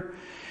later,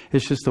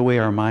 it's just the way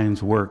our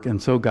minds work.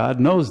 And so God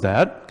knows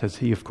that, because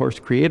he, of course,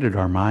 created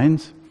our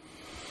minds.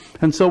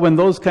 And so when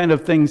those kind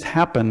of things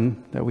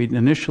happen that we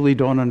initially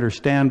don't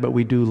understand, but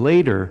we do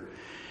later,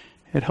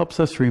 it helps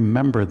us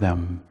remember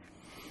them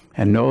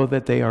and know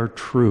that they are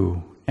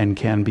true and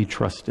can be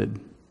trusted.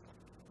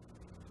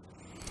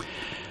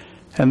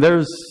 And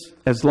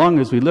as long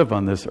as we live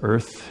on this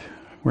earth,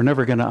 we're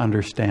never going to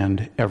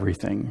understand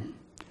everything.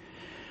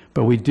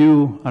 But we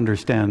do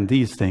understand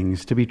these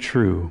things to be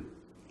true,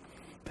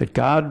 that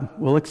God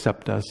will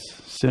accept us,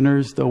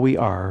 sinners though we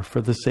are,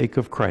 for the sake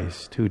of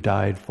Christ who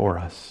died for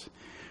us.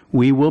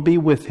 We will be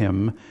with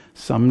him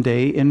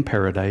someday in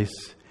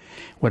paradise.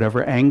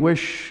 Whatever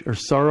anguish or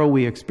sorrow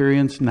we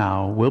experience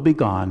now will be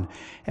gone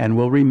and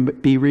will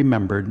be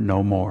remembered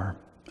no more.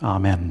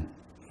 Amen.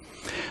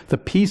 The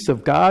peace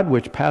of God,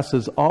 which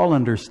passes all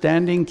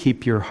understanding,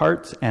 keep your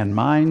hearts and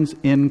minds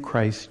in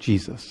Christ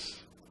Jesus.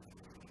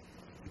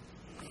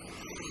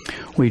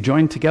 We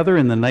join together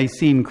in the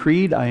Nicene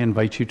Creed. I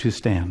invite you to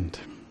stand.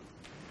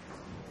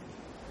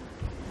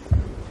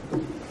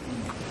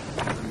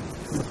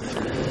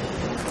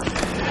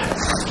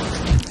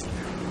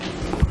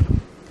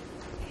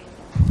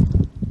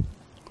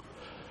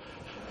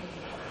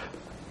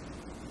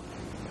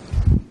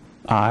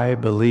 I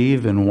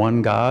believe in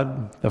one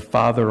God, the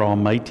Father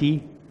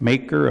Almighty,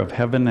 maker of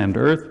heaven and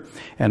earth,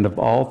 and of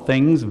all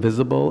things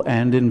visible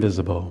and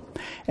invisible,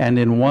 and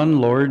in one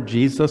Lord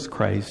Jesus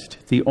Christ,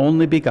 the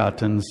only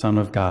begotten Son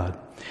of God,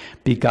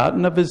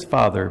 begotten of his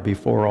Father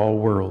before all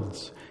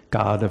worlds,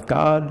 God of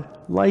God,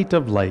 light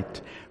of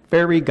light,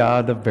 very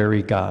God of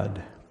very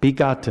God,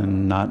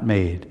 begotten, not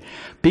made,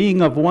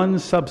 being of one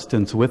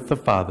substance with the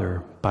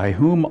Father, by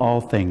whom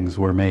all things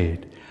were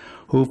made,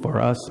 who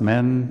for us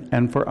men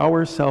and for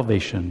our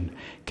salvation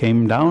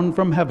came down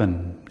from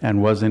heaven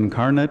and was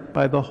incarnate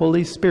by the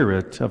Holy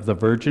Spirit of the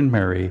Virgin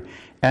Mary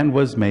and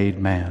was made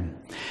man,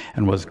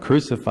 and was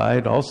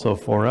crucified also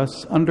for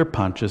us under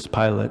Pontius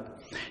Pilate.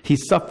 He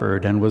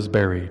suffered and was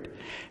buried,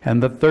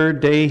 and the third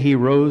day he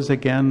rose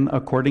again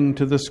according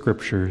to the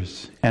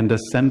Scriptures, and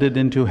ascended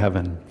into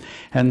heaven,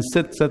 and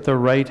sits at the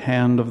right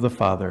hand of the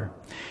Father.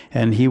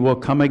 And he will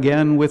come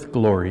again with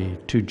glory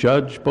to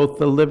judge both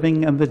the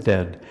living and the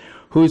dead,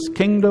 whose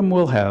kingdom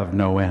will have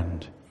no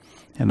end.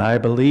 And I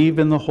believe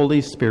in the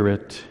Holy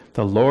Spirit,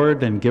 the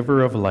Lord and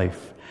giver of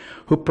life,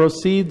 who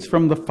proceeds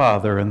from the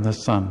Father and the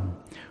Son,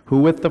 who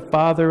with the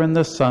Father and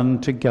the Son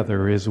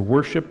together is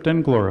worshipped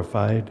and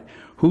glorified,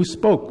 who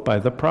spoke by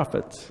the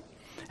prophets.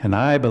 And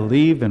I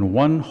believe in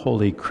one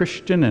holy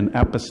Christian and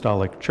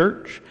apostolic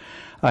church.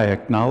 I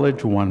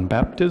acknowledge one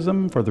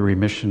baptism for the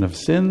remission of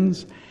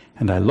sins,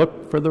 and I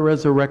look for the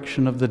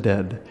resurrection of the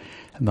dead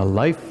and the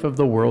life of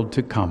the world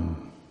to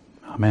come.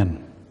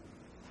 Amen.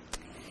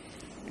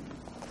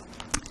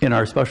 In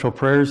our special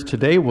prayers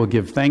today, we'll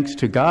give thanks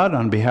to God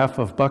on behalf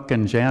of Buck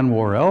and Jan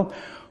Worrell,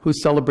 who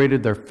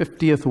celebrated their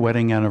 50th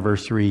wedding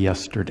anniversary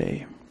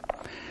yesterday.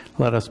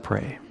 Let us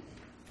pray.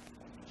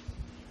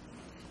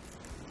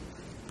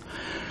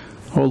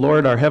 O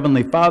Lord, our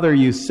Heavenly Father,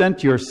 you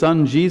sent your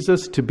Son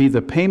Jesus to be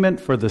the payment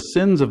for the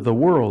sins of the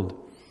world.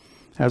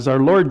 As our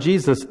Lord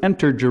Jesus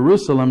entered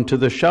Jerusalem to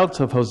the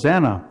shouts of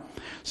Hosanna,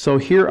 so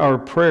hear our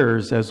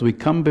prayers as we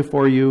come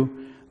before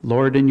you,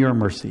 Lord, in your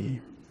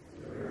mercy.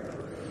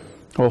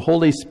 O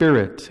Holy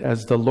Spirit,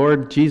 as the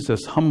Lord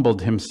Jesus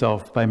humbled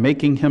himself by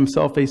making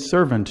himself a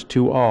servant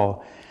to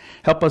all,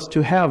 Help us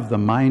to have the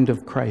mind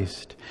of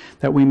Christ,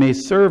 that we may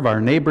serve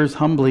our neighbors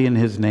humbly in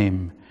his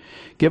name.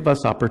 Give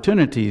us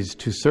opportunities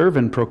to serve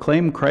and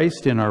proclaim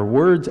Christ in our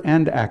words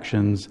and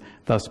actions,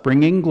 thus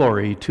bringing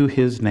glory to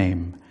his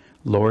name.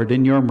 Lord,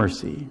 in your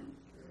mercy.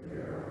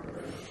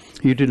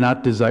 You do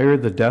not desire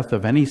the death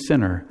of any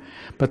sinner,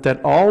 but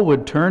that all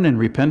would turn in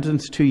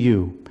repentance to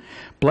you.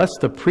 Bless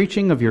the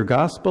preaching of your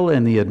gospel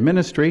and the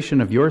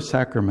administration of your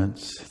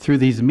sacraments. Through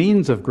these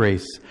means of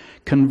grace,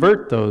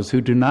 convert those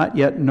who do not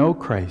yet know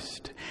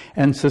Christ,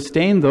 and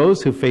sustain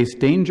those who face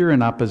danger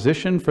and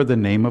opposition for the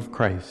name of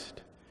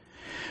Christ.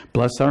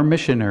 Bless our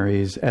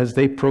missionaries as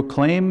they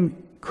proclaim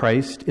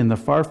Christ in the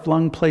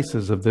far-flung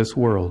places of this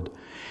world,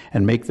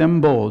 and make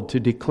them bold to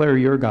declare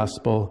your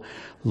gospel.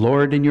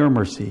 Lord, in your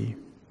mercy.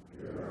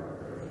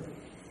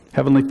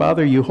 Heavenly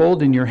Father, you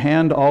hold in your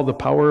hand all the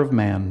power of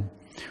man.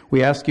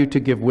 We ask you to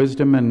give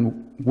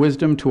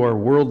wisdom to our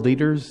world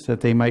leaders,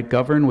 that they might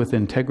govern with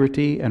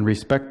integrity and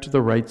respect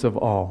the rights of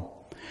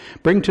all.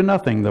 Bring to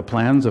nothing the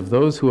plans of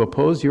those who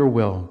oppose your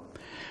will.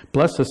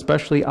 Bless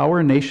especially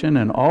our nation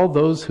and all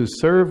those who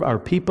serve our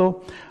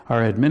people,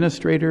 our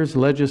administrators,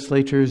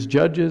 legislators,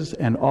 judges,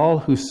 and all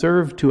who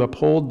serve to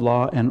uphold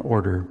law and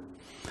order,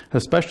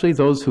 especially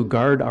those who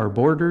guard our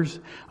borders,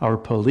 our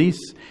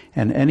police,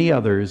 and any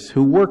others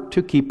who work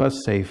to keep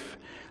us safe.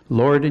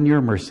 Lord, in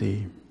your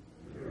mercy.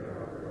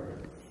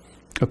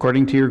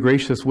 According to your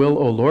gracious will,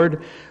 O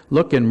Lord,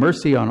 look in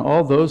mercy on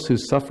all those who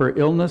suffer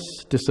illness,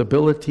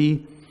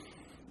 disability,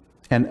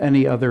 and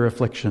any other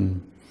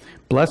affliction.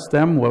 Bless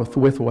them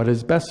with what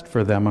is best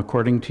for them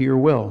according to your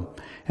will,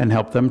 and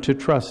help them to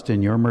trust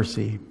in your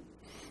mercy.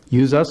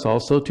 Use us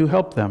also to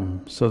help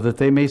them, so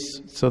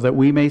that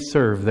we may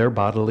serve their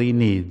bodily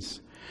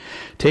needs.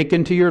 Take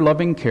into your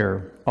loving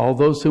care all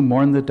those who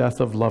mourn the death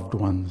of loved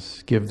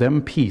ones. Give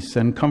them peace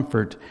and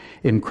comfort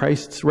in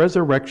Christ's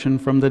resurrection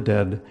from the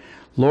dead.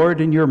 Lord,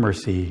 in your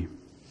mercy.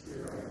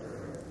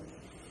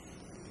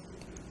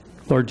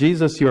 Lord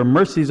Jesus, your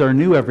mercies are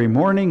new every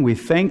morning. We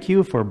thank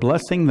you for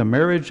blessing the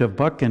marriage of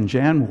Buck and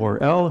Jan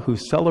Worrell, who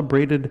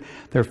celebrated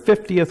their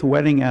 50th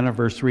wedding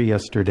anniversary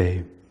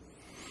yesterday.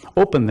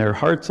 Open their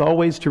hearts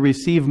always to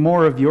receive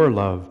more of your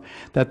love,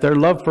 that their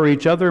love for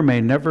each other may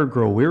never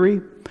grow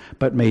weary,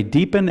 but may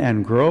deepen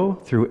and grow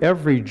through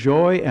every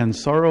joy and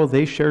sorrow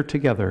they share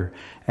together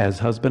as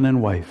husband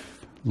and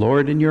wife.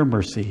 Lord, in your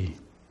mercy.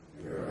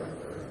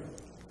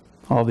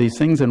 All these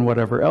things and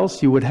whatever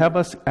else you would have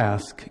us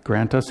ask,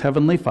 grant us,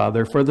 Heavenly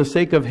Father, for the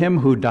sake of him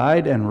who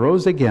died and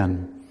rose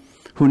again,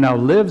 who now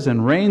lives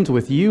and reigns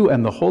with you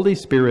and the Holy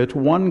Spirit,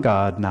 one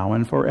God, now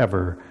and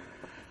forever.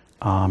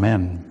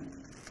 Amen.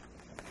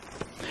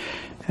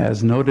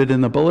 As noted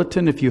in the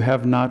bulletin, if you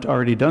have not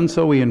already done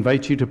so, we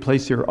invite you to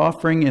place your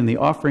offering in the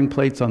offering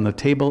plates on the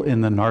table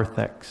in the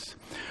narthex.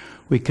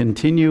 We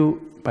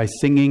continue by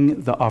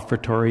singing the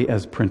offertory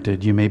as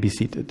printed. You may be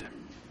seated.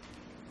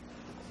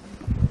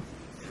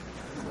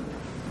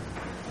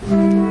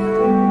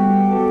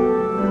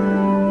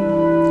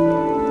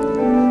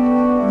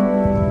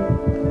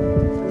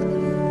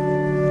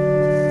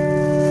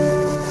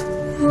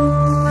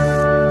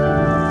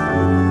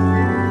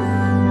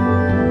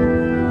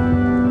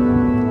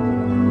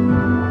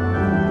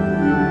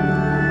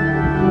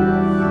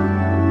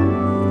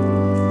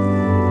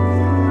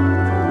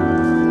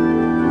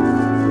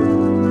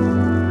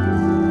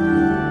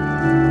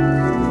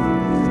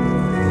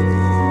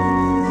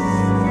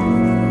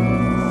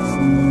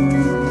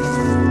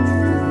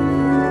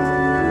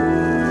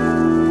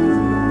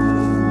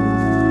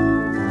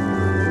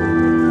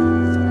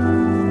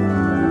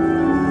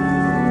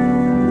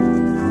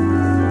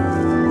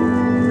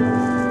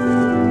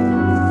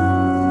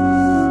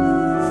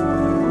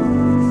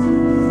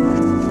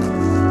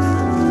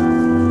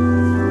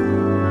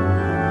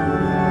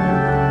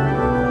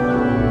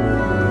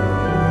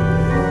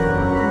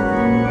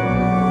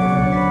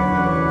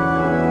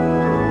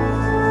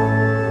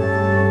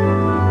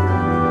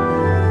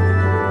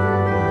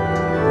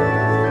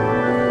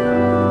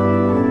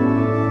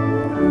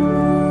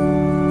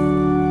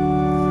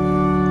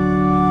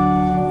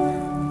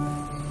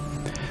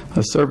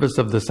 The service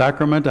of the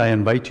sacrament, I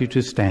invite you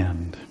to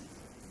stand.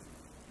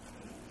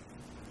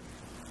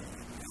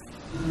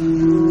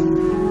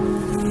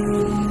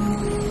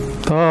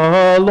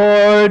 The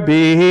Lord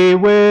be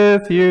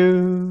with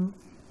you.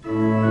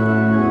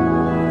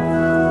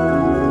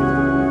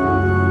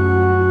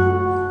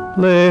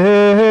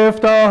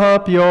 Lift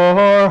up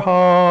your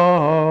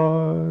hearts.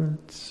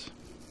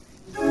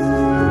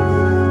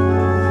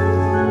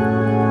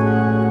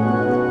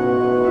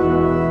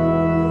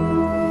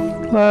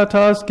 Let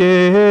us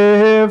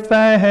give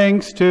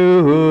thanks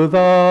to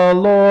the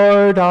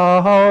Lord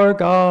our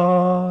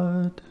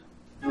God.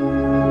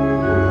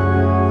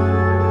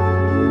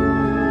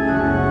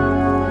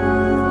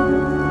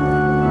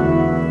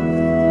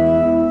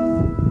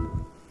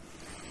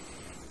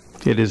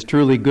 It is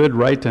truly good,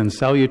 right, and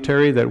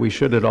salutary that we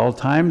should at all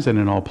times and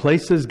in all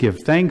places give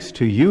thanks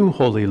to you,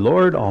 Holy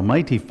Lord,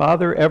 Almighty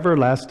Father,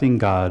 everlasting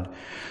God,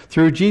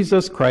 through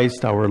Jesus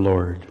Christ our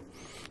Lord.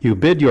 You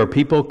bid your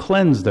people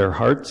cleanse their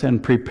hearts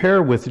and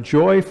prepare with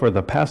joy for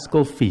the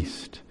Paschal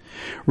feast.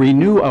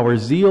 Renew our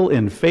zeal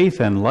in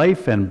faith and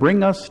life and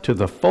bring us to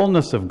the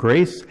fullness of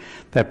grace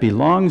that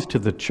belongs to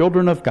the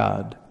children of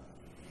God.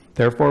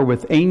 Therefore,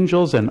 with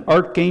angels and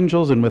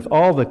archangels and with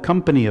all the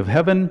company of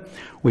heaven,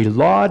 we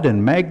laud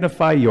and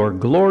magnify your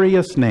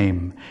glorious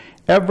name,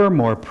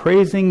 evermore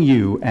praising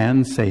you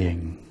and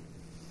saying,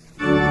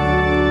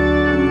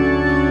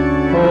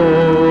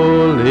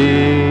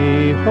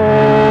 Holy,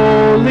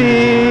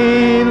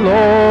 holy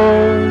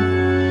Lord,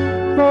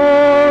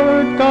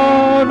 Lord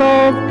God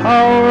of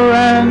power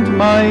and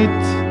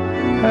might,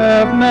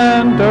 heaven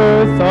and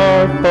earth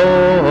are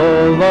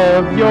full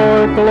of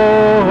your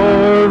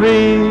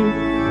glory.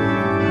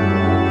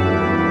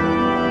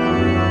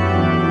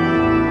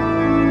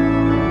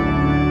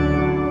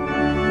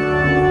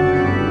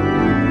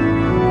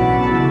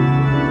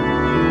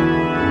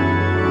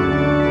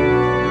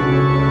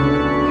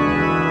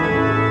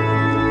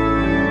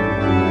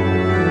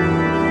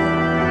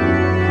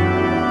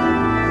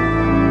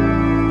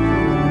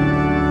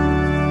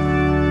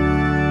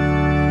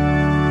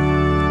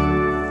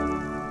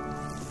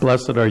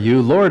 Blessed are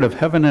you, Lord of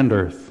heaven and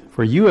earth,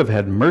 for you have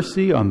had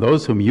mercy on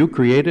those whom you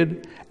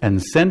created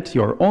and sent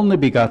your only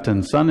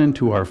begotten Son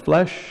into our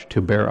flesh to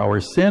bear our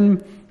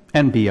sin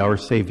and be our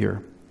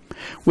Savior.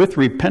 With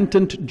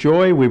repentant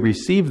joy we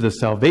receive the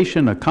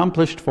salvation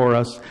accomplished for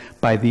us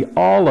by the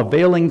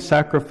all-availing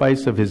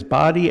sacrifice of his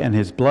body and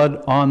his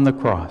blood on the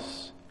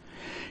cross.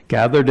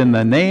 Gathered in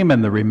the name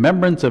and the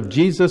remembrance of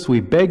Jesus, we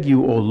beg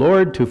you, O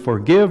Lord, to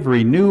forgive,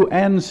 renew,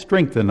 and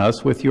strengthen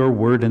us with your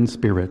word and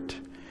spirit.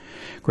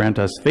 Grant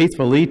us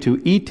faithfully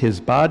to eat his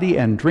body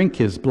and drink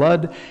his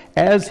blood,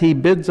 as he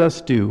bids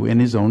us do in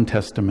his own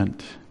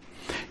testament.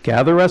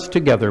 Gather us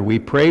together, we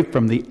pray,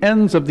 from the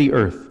ends of the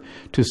earth,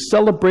 to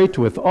celebrate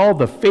with all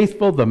the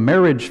faithful the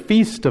marriage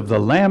feast of the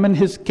Lamb in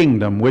his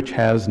kingdom, which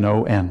has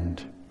no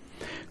end.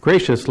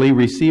 Graciously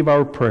receive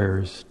our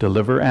prayers,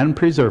 deliver and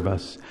preserve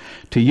us.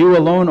 To you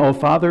alone, O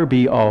Father,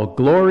 be all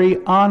glory,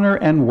 honor,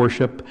 and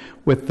worship,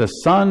 with the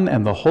Son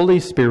and the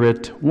Holy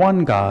Spirit,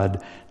 one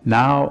God,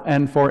 now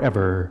and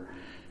forever.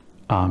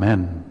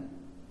 Amen.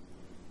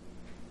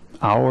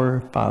 Our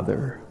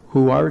Father,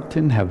 who art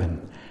in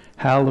heaven,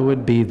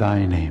 hallowed be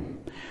thy name.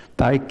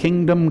 Thy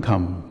kingdom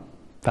come,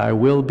 thy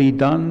will be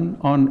done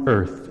on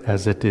earth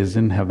as it is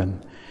in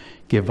heaven.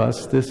 Give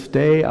us this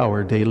day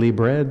our daily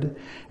bread,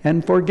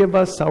 and forgive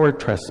us our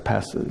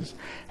trespasses,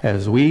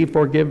 as we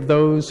forgive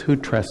those who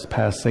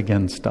trespass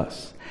against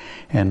us.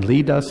 And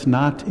lead us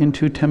not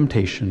into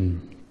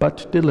temptation,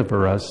 but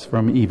deliver us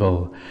from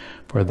evil.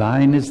 For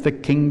thine is the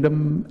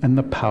kingdom and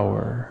the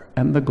power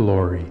and the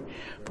glory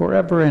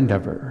forever and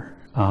ever.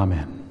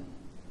 Amen.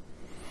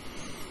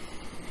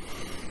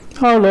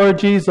 Our Lord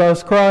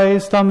Jesus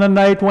Christ, on the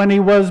night when he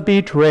was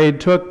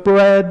betrayed, took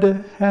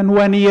bread, and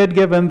when he had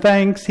given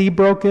thanks, he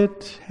broke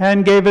it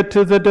and gave it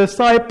to the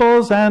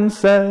disciples and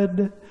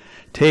said,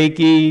 Take,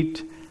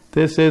 eat,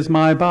 this is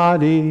my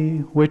body,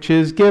 which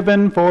is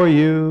given for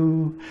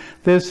you.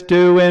 This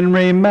do in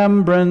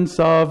remembrance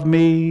of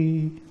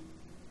me.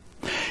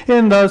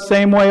 In the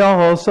same way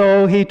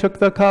also he took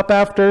the cup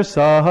after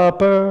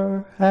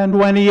supper, and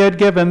when he had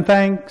given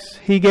thanks,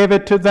 he gave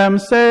it to them,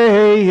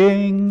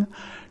 saying,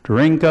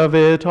 Drink of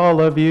it, all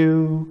of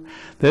you.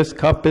 This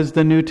cup is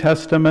the New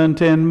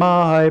Testament in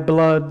my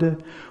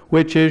blood,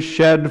 which is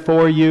shed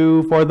for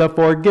you for the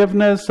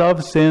forgiveness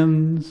of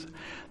sins.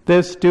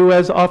 This do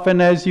as often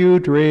as you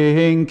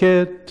drink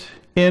it,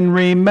 in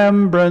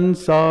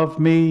remembrance of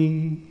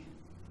me.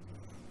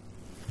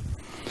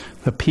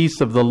 The peace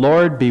of the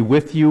Lord be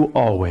with you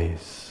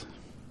always.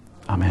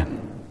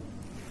 Amen.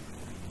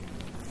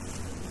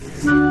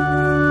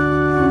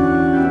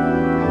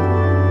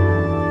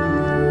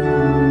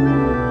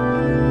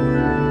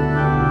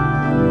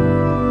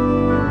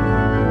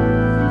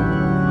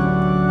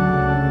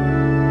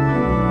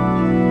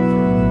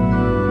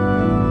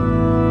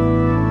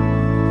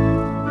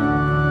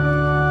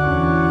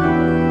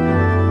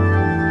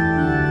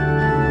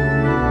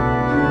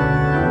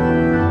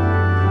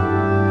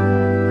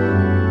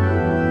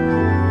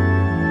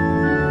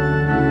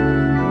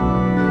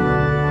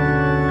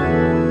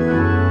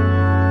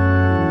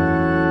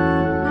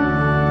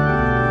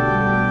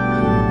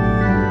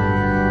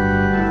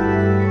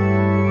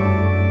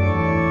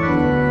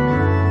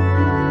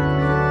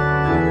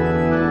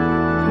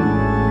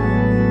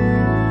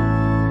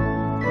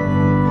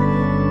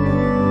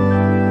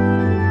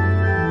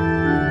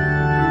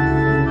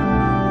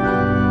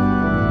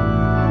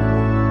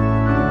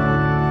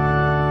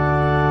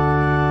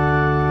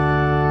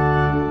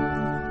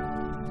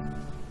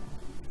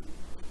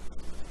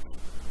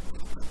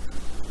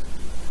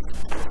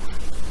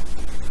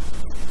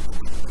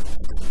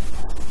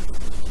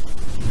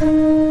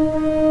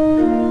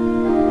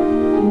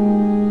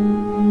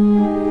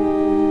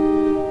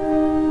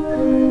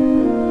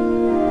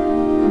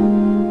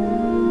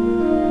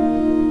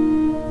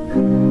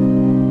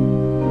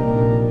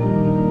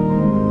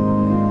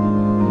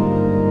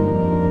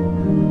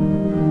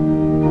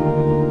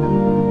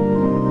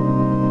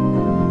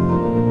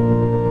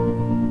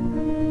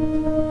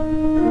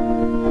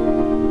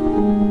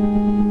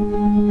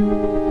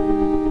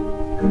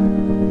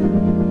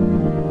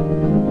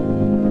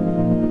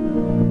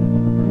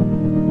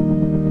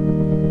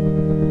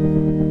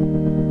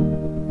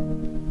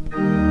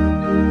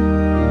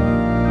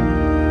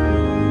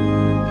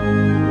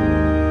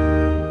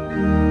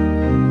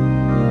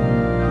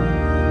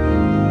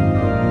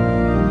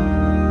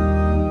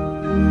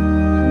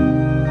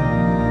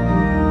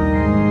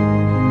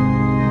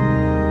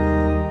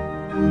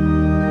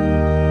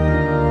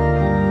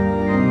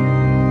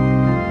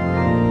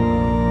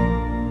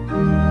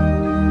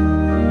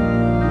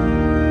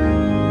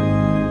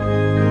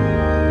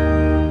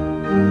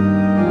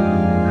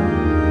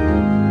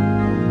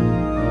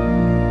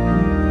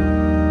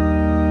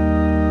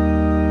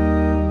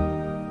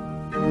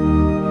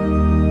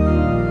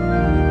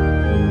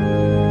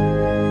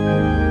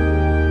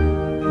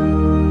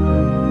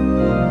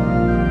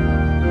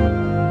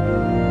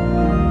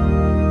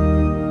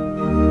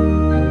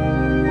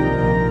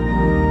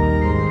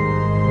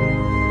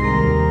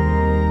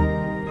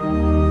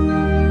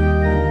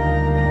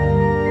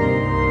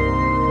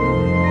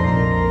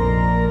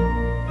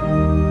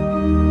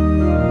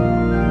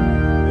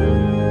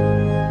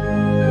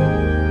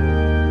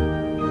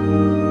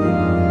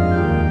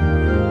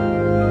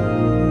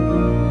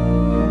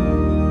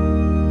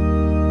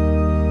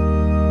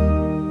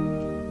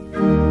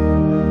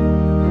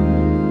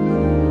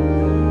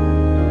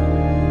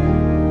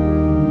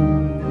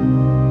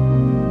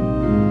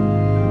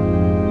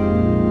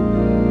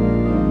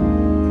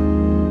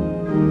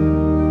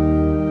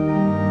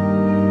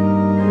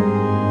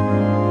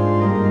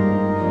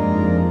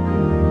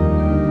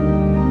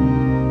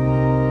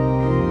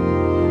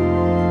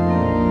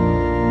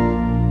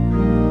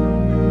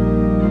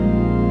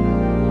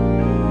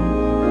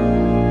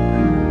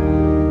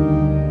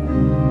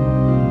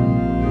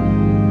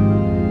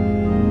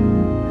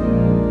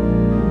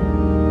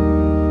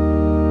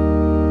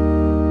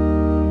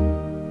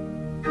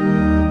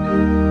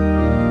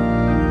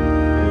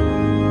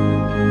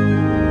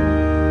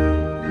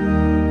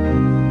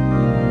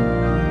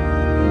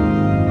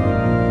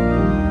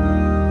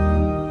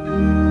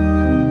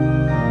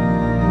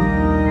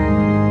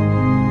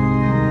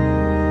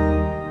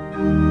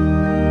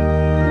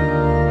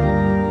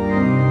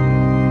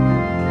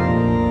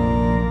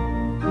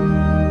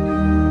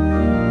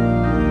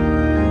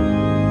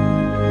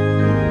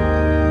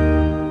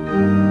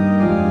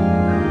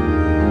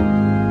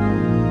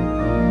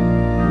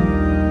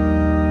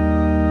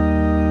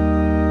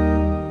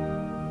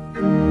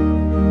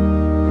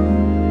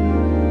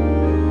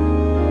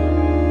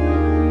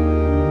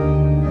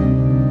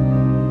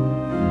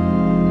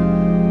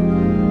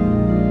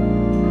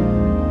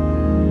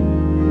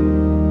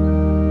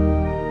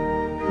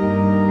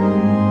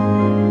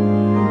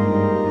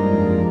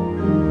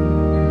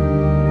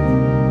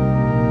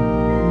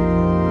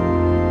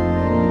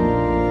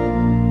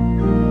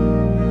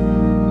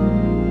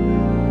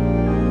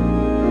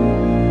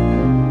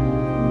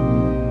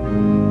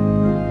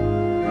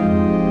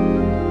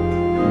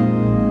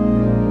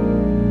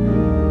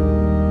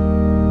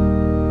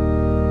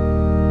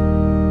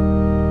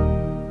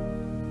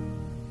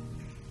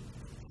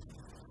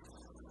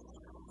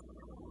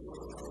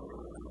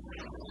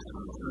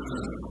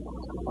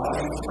 I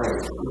pray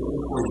for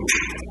you.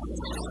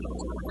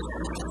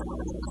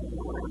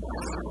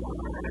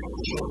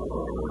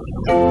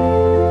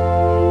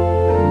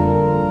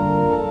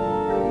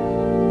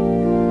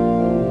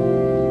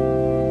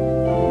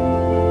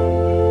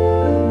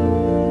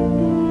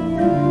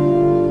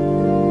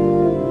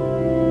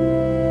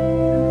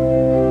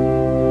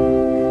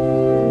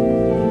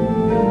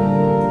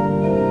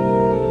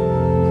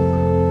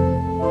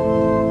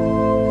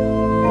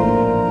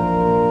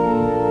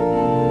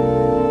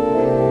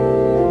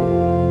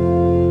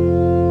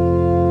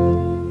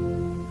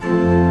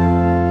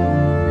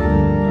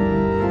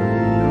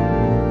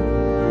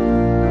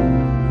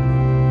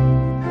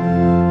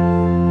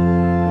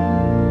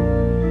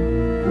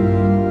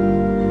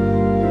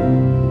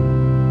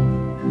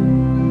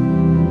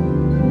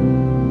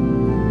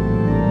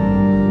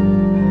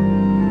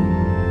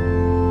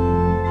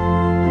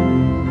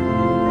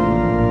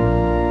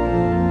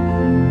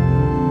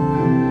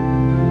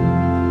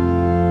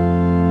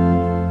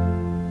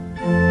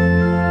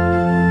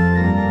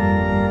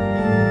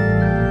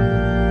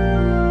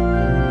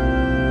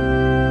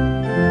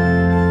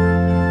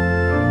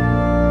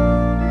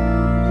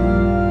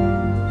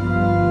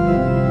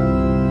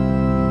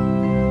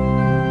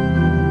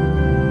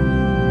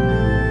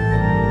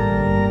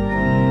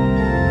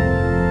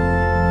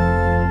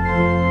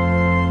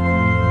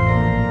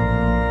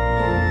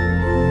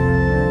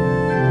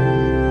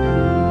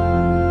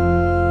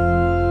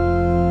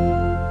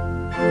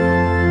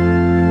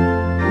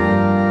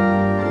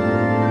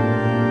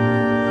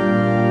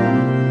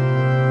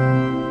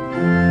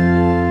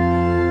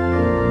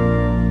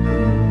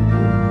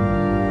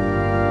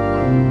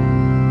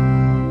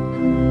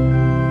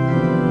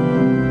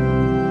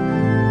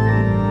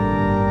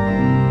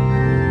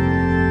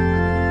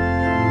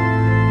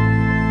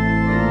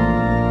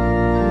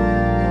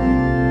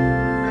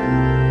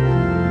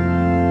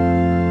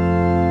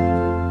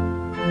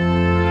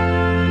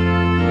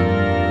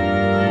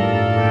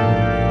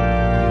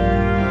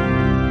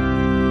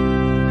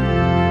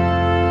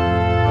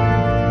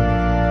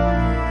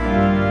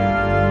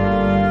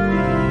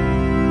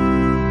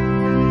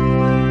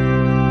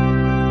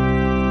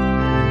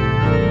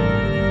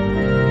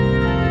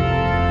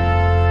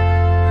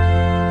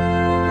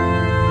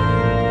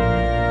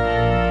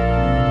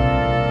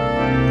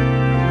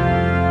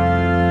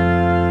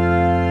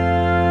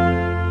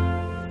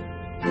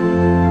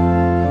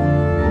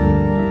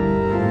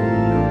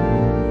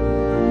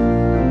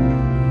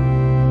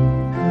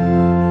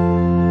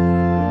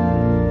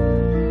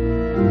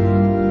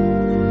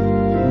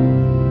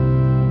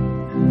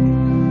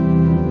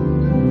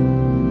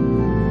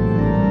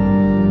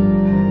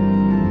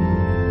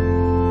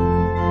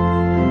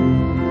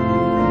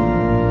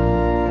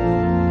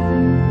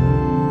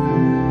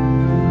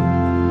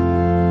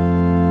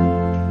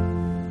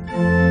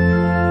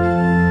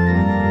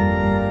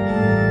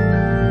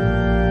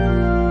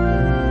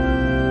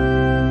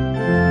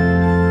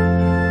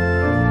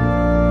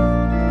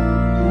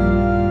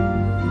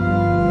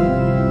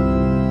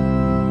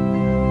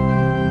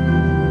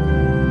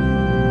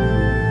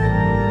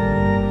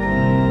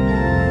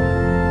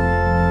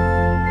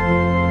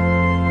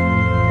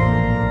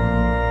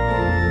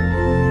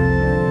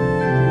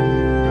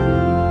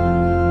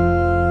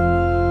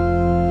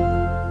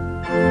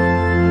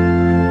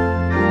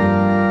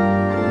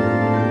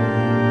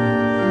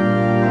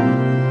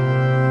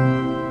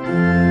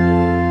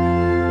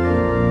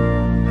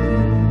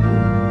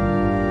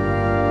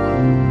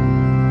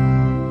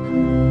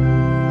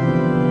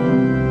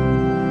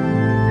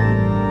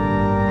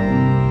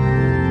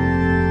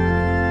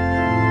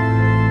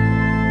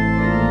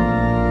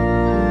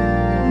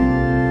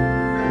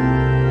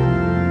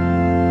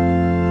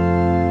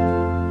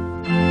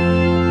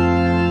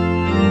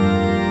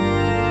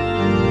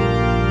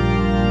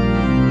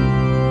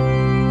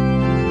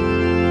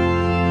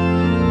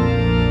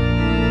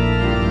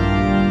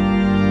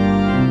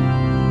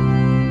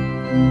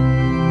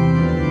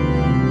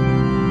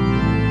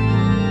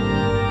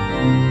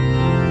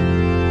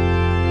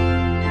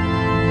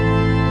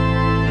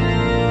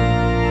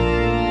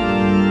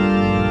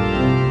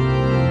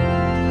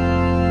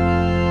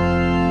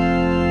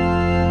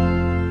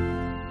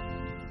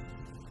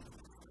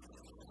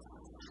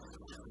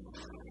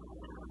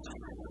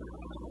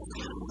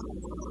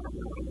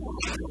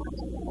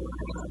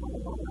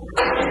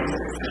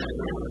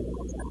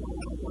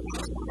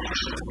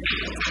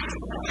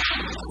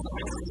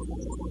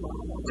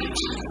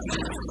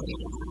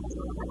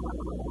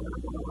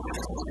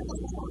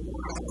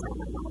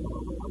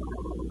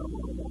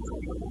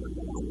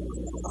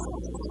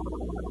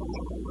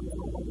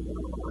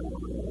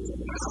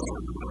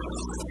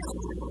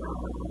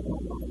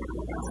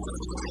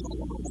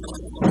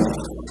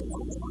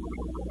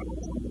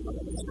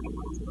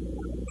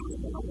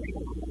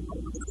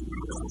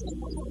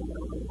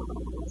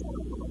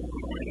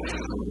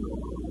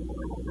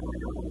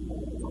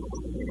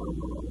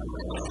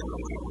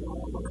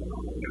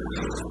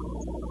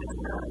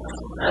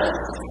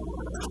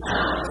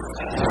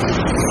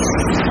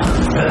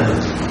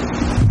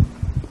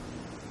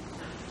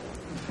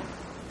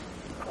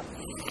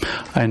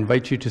 I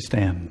invite you to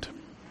stand.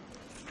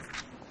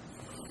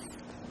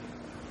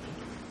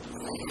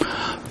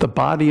 The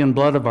body and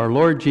blood of our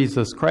Lord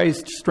Jesus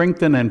Christ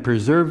strengthen and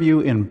preserve you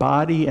in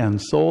body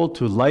and soul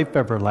to life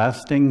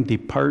everlasting.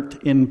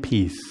 Depart in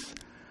peace.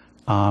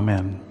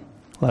 Amen.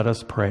 Let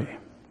us pray.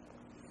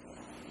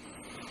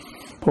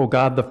 O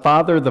God, the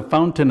Father, the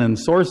fountain and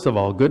source of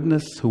all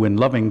goodness, who in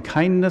loving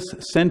kindness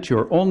sent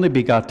your only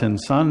begotten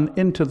Son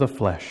into the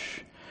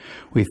flesh,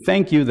 we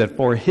thank you that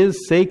for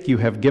his sake you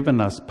have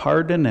given us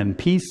pardon and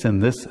peace in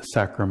this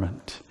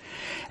sacrament.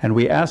 And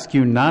we ask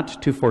you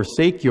not to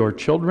forsake your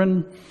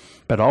children,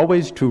 but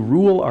always to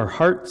rule our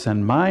hearts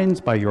and minds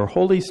by your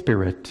Holy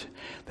Spirit,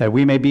 that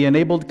we may be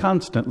enabled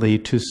constantly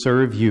to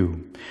serve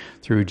you.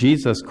 Through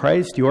Jesus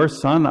Christ, your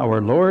Son,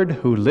 our Lord,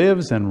 who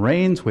lives and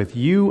reigns with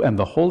you and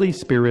the Holy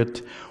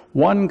Spirit,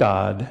 one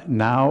God,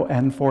 now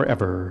and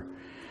forever.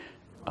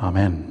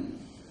 Amen.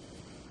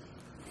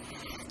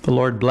 The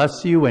Lord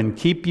bless you and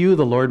keep you.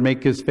 The Lord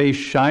make his face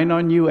shine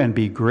on you and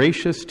be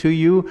gracious to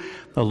you.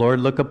 The Lord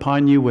look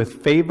upon you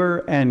with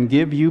favor and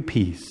give you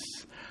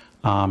peace.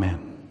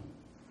 Amen.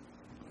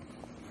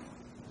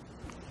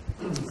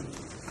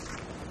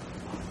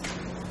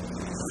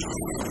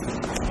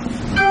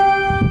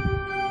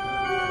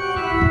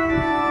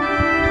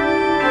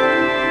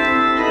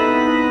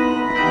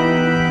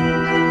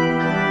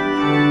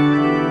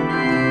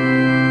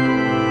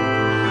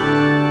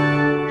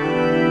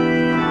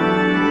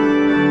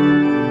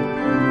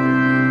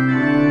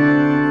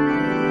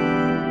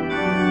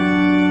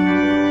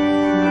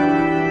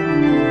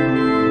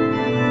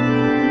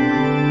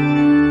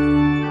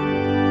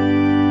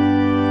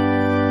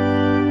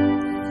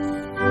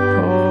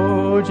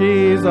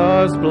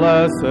 Jesus,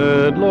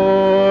 blessed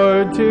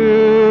Lord,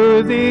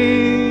 to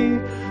thee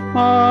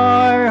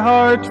my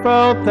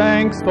heartfelt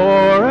thanks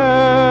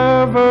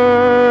forever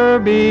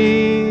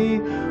be,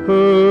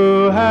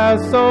 who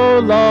has so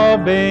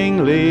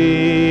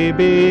lovingly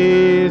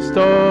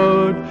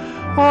bestowed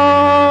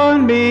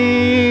on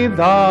me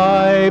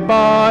thy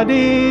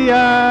body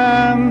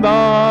and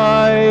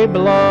thy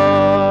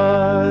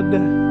blood.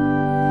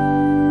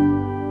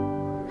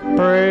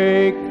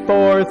 Break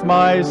forth,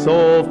 my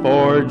soul,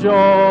 for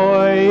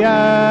joy,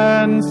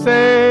 and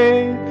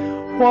say,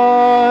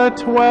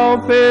 what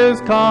wealth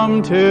is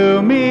come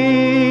to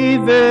me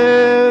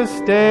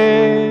this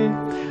day?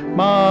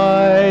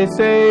 My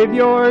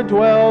Savior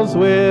dwells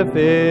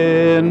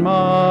within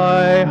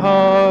my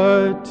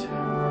heart.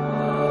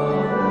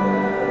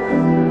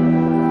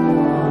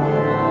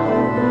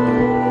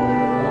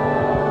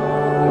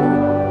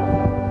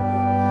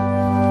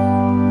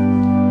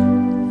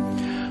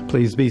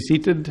 Please be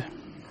seated.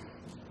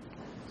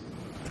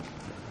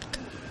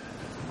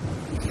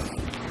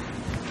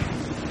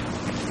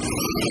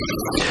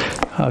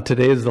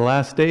 Today is the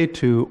last day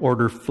to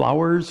order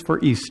flowers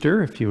for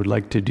Easter, if you would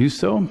like to do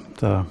so.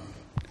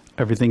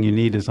 Everything you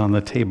need is on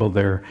the table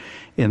there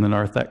in the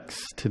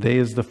narthex. Today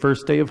is the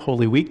first day of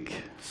Holy Week,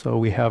 so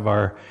we have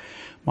our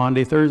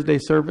Maundy Thursday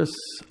service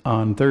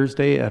on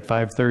Thursday at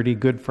 5:30,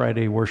 Good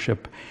Friday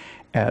worship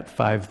at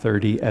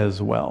 5:30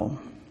 as well.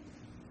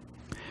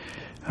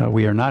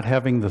 We are not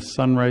having the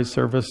sunrise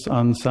service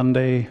on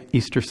Sunday,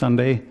 Easter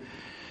Sunday,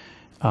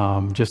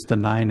 just the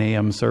 9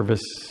 a.m.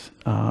 service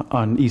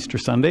on Easter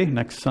Sunday,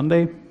 next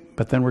Sunday.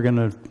 But then we're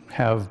going to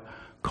have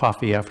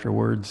coffee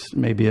afterwards,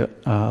 maybe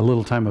a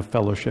little time of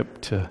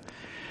fellowship to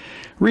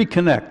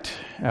reconnect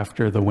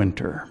after the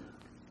winter.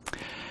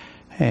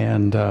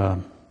 And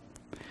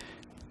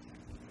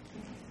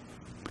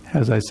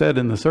as I said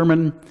in the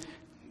sermon,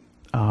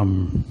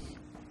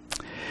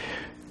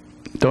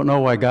 don't know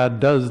why God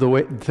does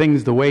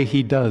things the way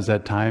he does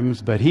at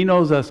times, but he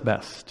knows us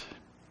best.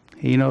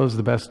 He knows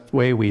the best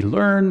way we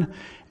learn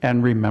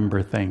and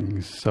remember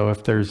things. So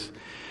if there's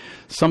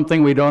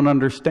something we don't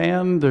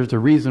understand, there's a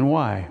reason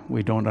why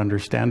we don't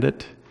understand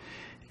it.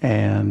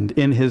 And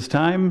in his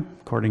time,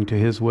 according to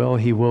his will,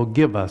 he will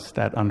give us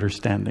that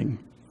understanding.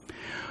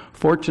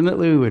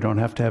 Fortunately, we don't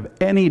have to have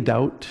any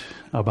doubt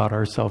about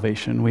our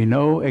salvation. We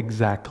know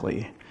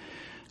exactly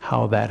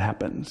how that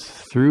happens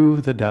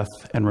through the death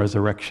and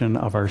resurrection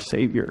of our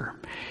Savior.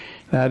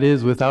 That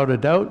is without a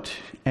doubt.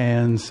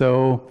 And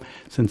so,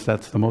 since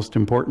that's the most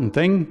important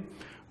thing,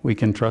 we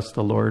can trust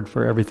the Lord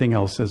for everything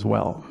else as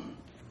well.